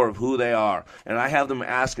the core of who they are, and I have them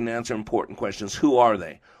ask and answer important questions. Who are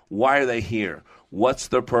they? Why are they here? What's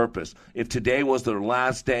their purpose? If today was their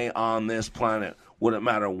last day on this planet, would it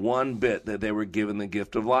matter one bit that they were given the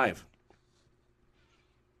gift of life?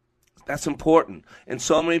 That's important. And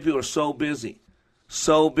so many people are so busy.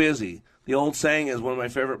 The old saying is, one of my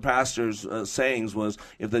favorite pastors' sayings was,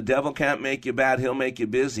 if the devil can't make you bad, he'll make you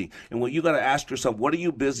busy. And what you got to ask yourself, what are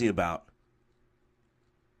you busy about?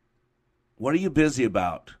 What are you busy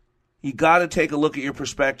about? You got to take a look at your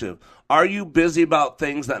perspective. Are you busy about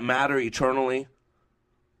things that matter eternally?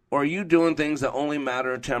 Or are you doing things that only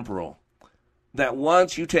matter temporal? That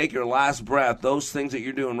once you take your last breath, those things that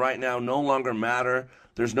you're doing right now no longer matter.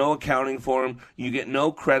 There's no accounting for them. You get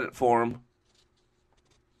no credit for them.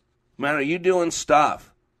 Man, are you doing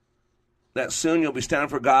stuff that soon you'll be standing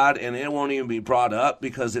for God and it won't even be brought up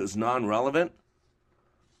because it was non-relevant?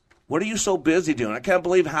 What are you so busy doing? I can't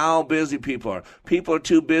believe how busy people are. People are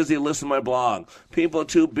too busy to listen to my blog. People are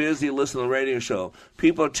too busy to listen to the radio show.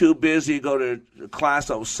 People are too busy to go to class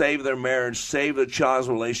that will save their marriage, save their child's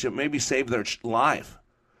relationship, maybe save their life.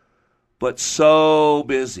 But so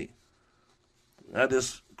busy. I had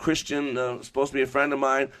this Christian, supposed to be a friend of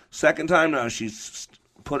mine, second time now she's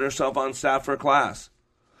put herself on staff for a class.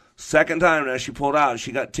 Second time now she pulled out.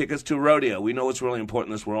 She got tickets to a rodeo. We know what's really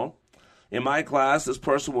important in this world. In my class, this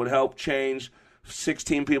person would help change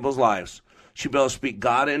 16 people's lives. She'd be able to speak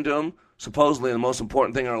God into them. Supposedly, the most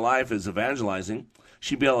important thing in her life is evangelizing.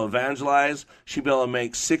 She'd be able to evangelize. She'd be able to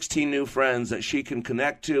make 16 new friends that she can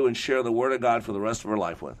connect to and share the Word of God for the rest of her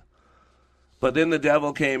life with. But then the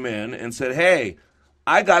devil came in and said, hey,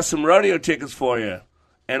 I got some rodeo tickets for you,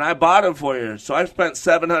 and I bought them for you. So I spent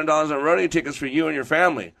 $700 on rodeo tickets for you and your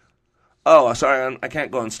family. oh, sorry, I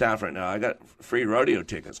can't go on staff right now. I got free rodeo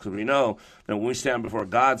tickets, because we know that when we stand before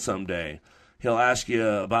God someday, he'll ask you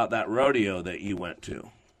about that rodeo that you went to.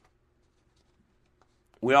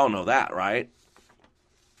 We all know that, right?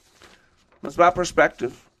 It's about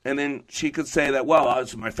perspective. And then she could say that, well,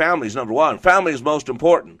 my family's number one. Family is most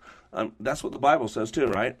important. That's what the Bible says too,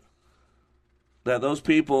 right? That those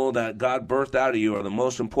people that God birthed out of you are the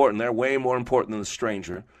most important. They're way more important than the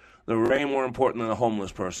stranger. They're way more important than the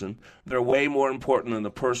homeless person. They're way more important than the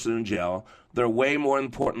person in jail. They're way more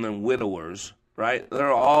important than widowers, right?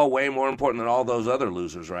 They're all way more important than all those other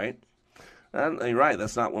losers, right? And you're right,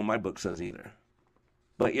 that's not what my book says either.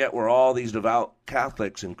 But yet we're all these devout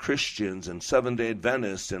Catholics and Christians and Seventh-day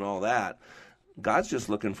Adventists and all that. God's just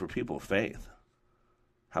looking for people of faith.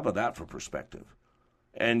 How about that for perspective?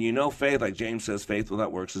 And you know faith, like James says, faith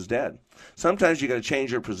without works is dead. Sometimes you got to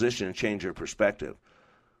change your position and change your perspective.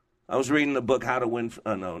 I was reading the book How to Win,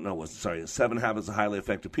 7 Habits of Highly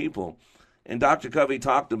Effective People. And Dr. Covey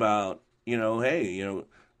talked about,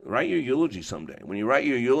 write your eulogy someday. When you write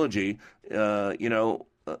your eulogy,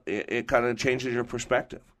 it kind of changes your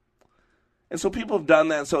perspective. And so people have done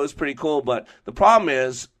that, so it's pretty cool. But the problem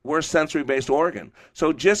is we're a sensory-based organ.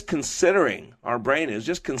 So just considering, our brain is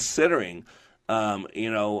just considering,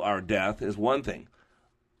 our death is one thing.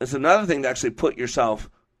 It's another thing to actually put yourself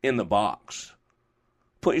in the box.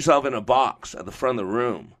 Put yourself in a box at the front of the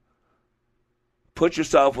room. Put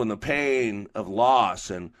yourself in the pain of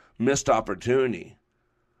loss and missed opportunity.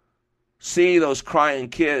 See those crying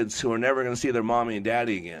kids who are never going to see their mommy and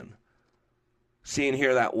daddy again. See and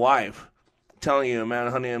hear that wife telling you,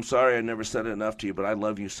 man, honey, I'm sorry I never said it enough to you, but I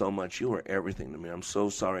love you so much. You were everything to me. I'm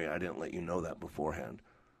so sorry I didn't let you know that beforehand.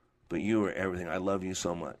 But you were everything. I love you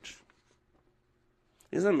so much.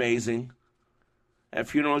 Isn't it amazing? At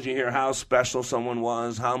funerals, you hear how special someone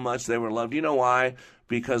was, how much they were loved. You know why?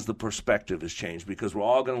 Because the perspective has changed, because we're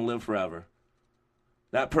all going to live forever.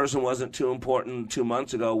 That person wasn't too important 2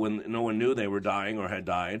 months ago when no one knew they were dying or had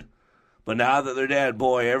died. But now that they're dead,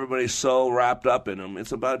 boy, everybody's so wrapped up in them.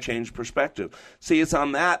 It's about changed perspective. See, it's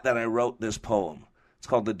on that I wrote this poem. It's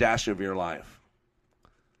called The Dash of Your Life.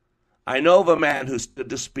 I know of a man who stood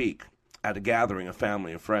to speak at a gathering of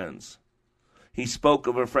family and friends. He spoke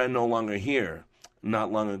of a friend no longer here,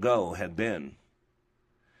 not long ago had been.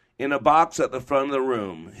 In a box at the front of the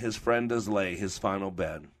room, his friend does lay his final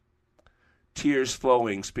bed. Tears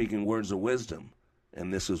flowing, speaking words of wisdom,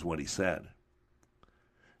 and this is what he said.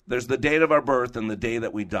 There's the date of our birth and the day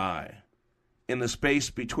that we die. In the space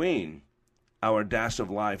between, our dash of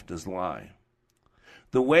life does lie.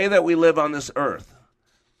 The way that we live on this earth,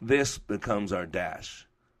 this becomes our dash.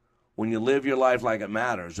 When you live your life like it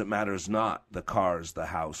matters not the cars, the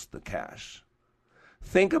house, the cash.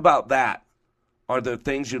 Think about that. Are there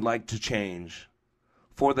things you'd like to change?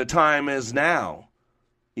 For the time is now.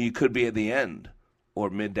 You could be at the end or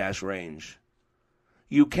mid-dash range.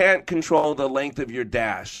 You can't control the length of your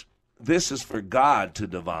dash. This is for God to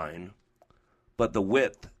divine. But the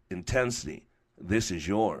width, intensity, this is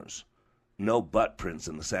yours. No butt prints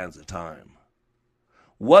in the sands of time.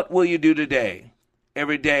 What will you do today?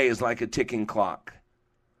 Every day is like a ticking clock.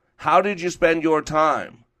 How did you spend your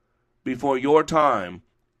time before your time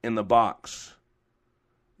in the box?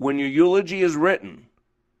 When your eulogy is written,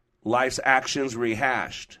 life's actions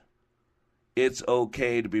rehashed, it's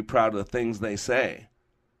okay to be proud of the things they say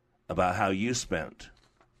about how you spent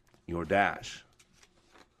your dash.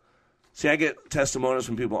 See, I get testimonials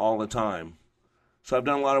from people all the time. So I've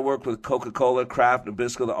done a lot of work with Coca-Cola, Kraft,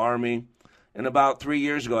 Nabisco, the Army. And about 3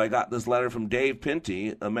 years ago, I got this letter from Dave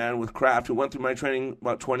Pinty, a man with Kraft who went through my training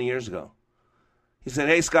about 20 years ago. He said,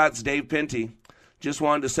 "Hey, Scott, it's Dave Pinty. Just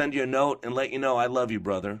wanted to send you a note and let you know I love you,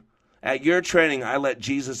 brother. At your training, I let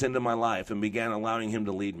Jesus into my life and began allowing him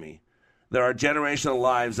to lead me. There are generational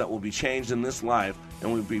lives that will be changed in this life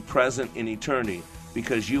and will be present in eternity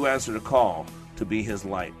because you answered a call to be his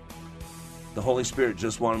light." The Holy Spirit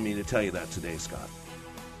just wanted me to tell you that today, Scott.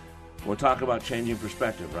 We'll talk about changing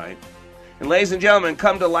perspective, right? And ladies and gentlemen,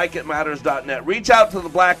 come to likeitmatters.net. Reach out to the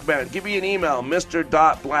Black Band. Give me an email,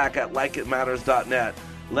 mr.black@likeitmatters.net.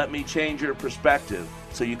 Let me change your perspective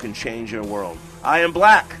so you can change your world. I am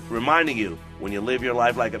Black, reminding you, when you live your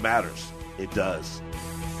life like it matters, it does.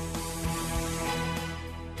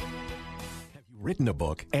 Written a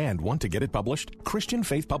book and want to get it published? Christian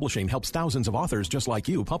Faith Publishing helps thousands of authors just like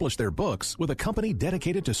you publish their books with a company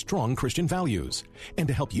dedicated to strong Christian values. And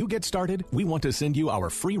to help you get started, we want to send you our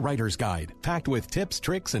free writer's guide, packed with tips,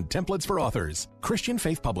 tricks, and templates for authors. Christian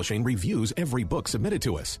Faith Publishing reviews every book submitted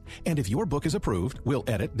to us. And if your book is approved, we'll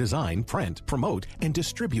edit, design, print, promote, and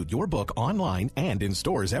distribute your book online and in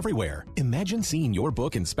stores everywhere. Imagine seeing your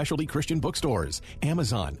book in specialty Christian bookstores,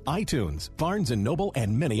 Amazon, iTunes, Barnes & Noble,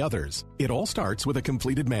 and many others. It all starts with a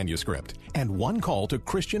completed manuscript and one call to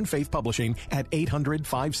Christian Faith Publishing at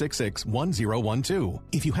 800-566-1012.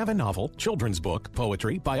 If you have a novel, children's book,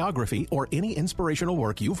 poetry, biography, or any inspirational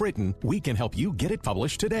work you've written, we can help you get it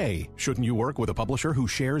published today. Shouldn't you work with a publisher who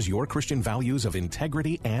shares your Christian values of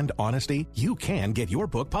integrity and honesty? You can get your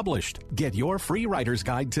book published. Get your free writer's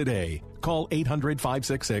guide today. Call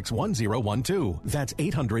 800-566-1012. That's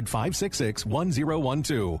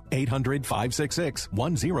 800-566-1012.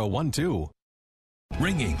 800-566-1012.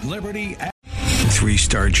 Ringing Liberty.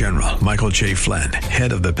 3-star General Michael J. Flynn,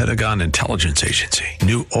 head of the Pentagon Intelligence Agency,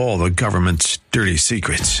 knew all the government's dirty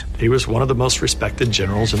secrets. He was one of the most respected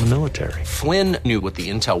generals in the military. Flynn knew what the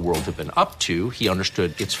intel world had been up to. He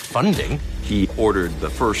understood its funding. He ordered the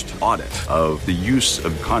first audit of the use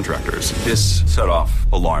of contractors. This set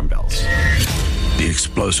off alarm bells. The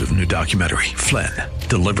explosive new documentary, Flynn,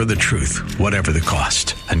 Deliver the Truth, Whatever the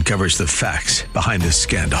Cost, uncovers the facts behind this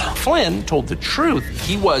scandal. Flynn told the truth.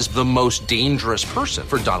 He was the most dangerous person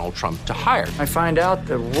for Donald Trump to hire. I find out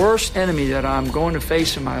the worst enemy that I'm going to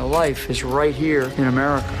face in my life is right here in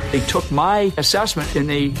America. They took my assessment and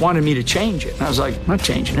they wanted me to change it. And I was like, I'm not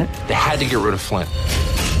changing it. They had to get rid of Flynn.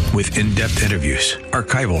 With in-depth interviews,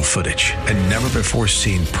 archival footage, and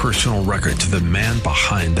never-before-seen personal records of the man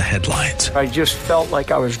behind the headlines. I just felt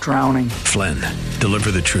like I was drowning. Flynn,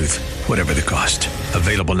 Deliver the Truth, Whatever the Cost.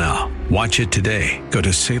 Available now. Watch it today. Go to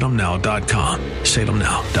salemnow.com.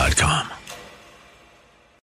 salemnow.com.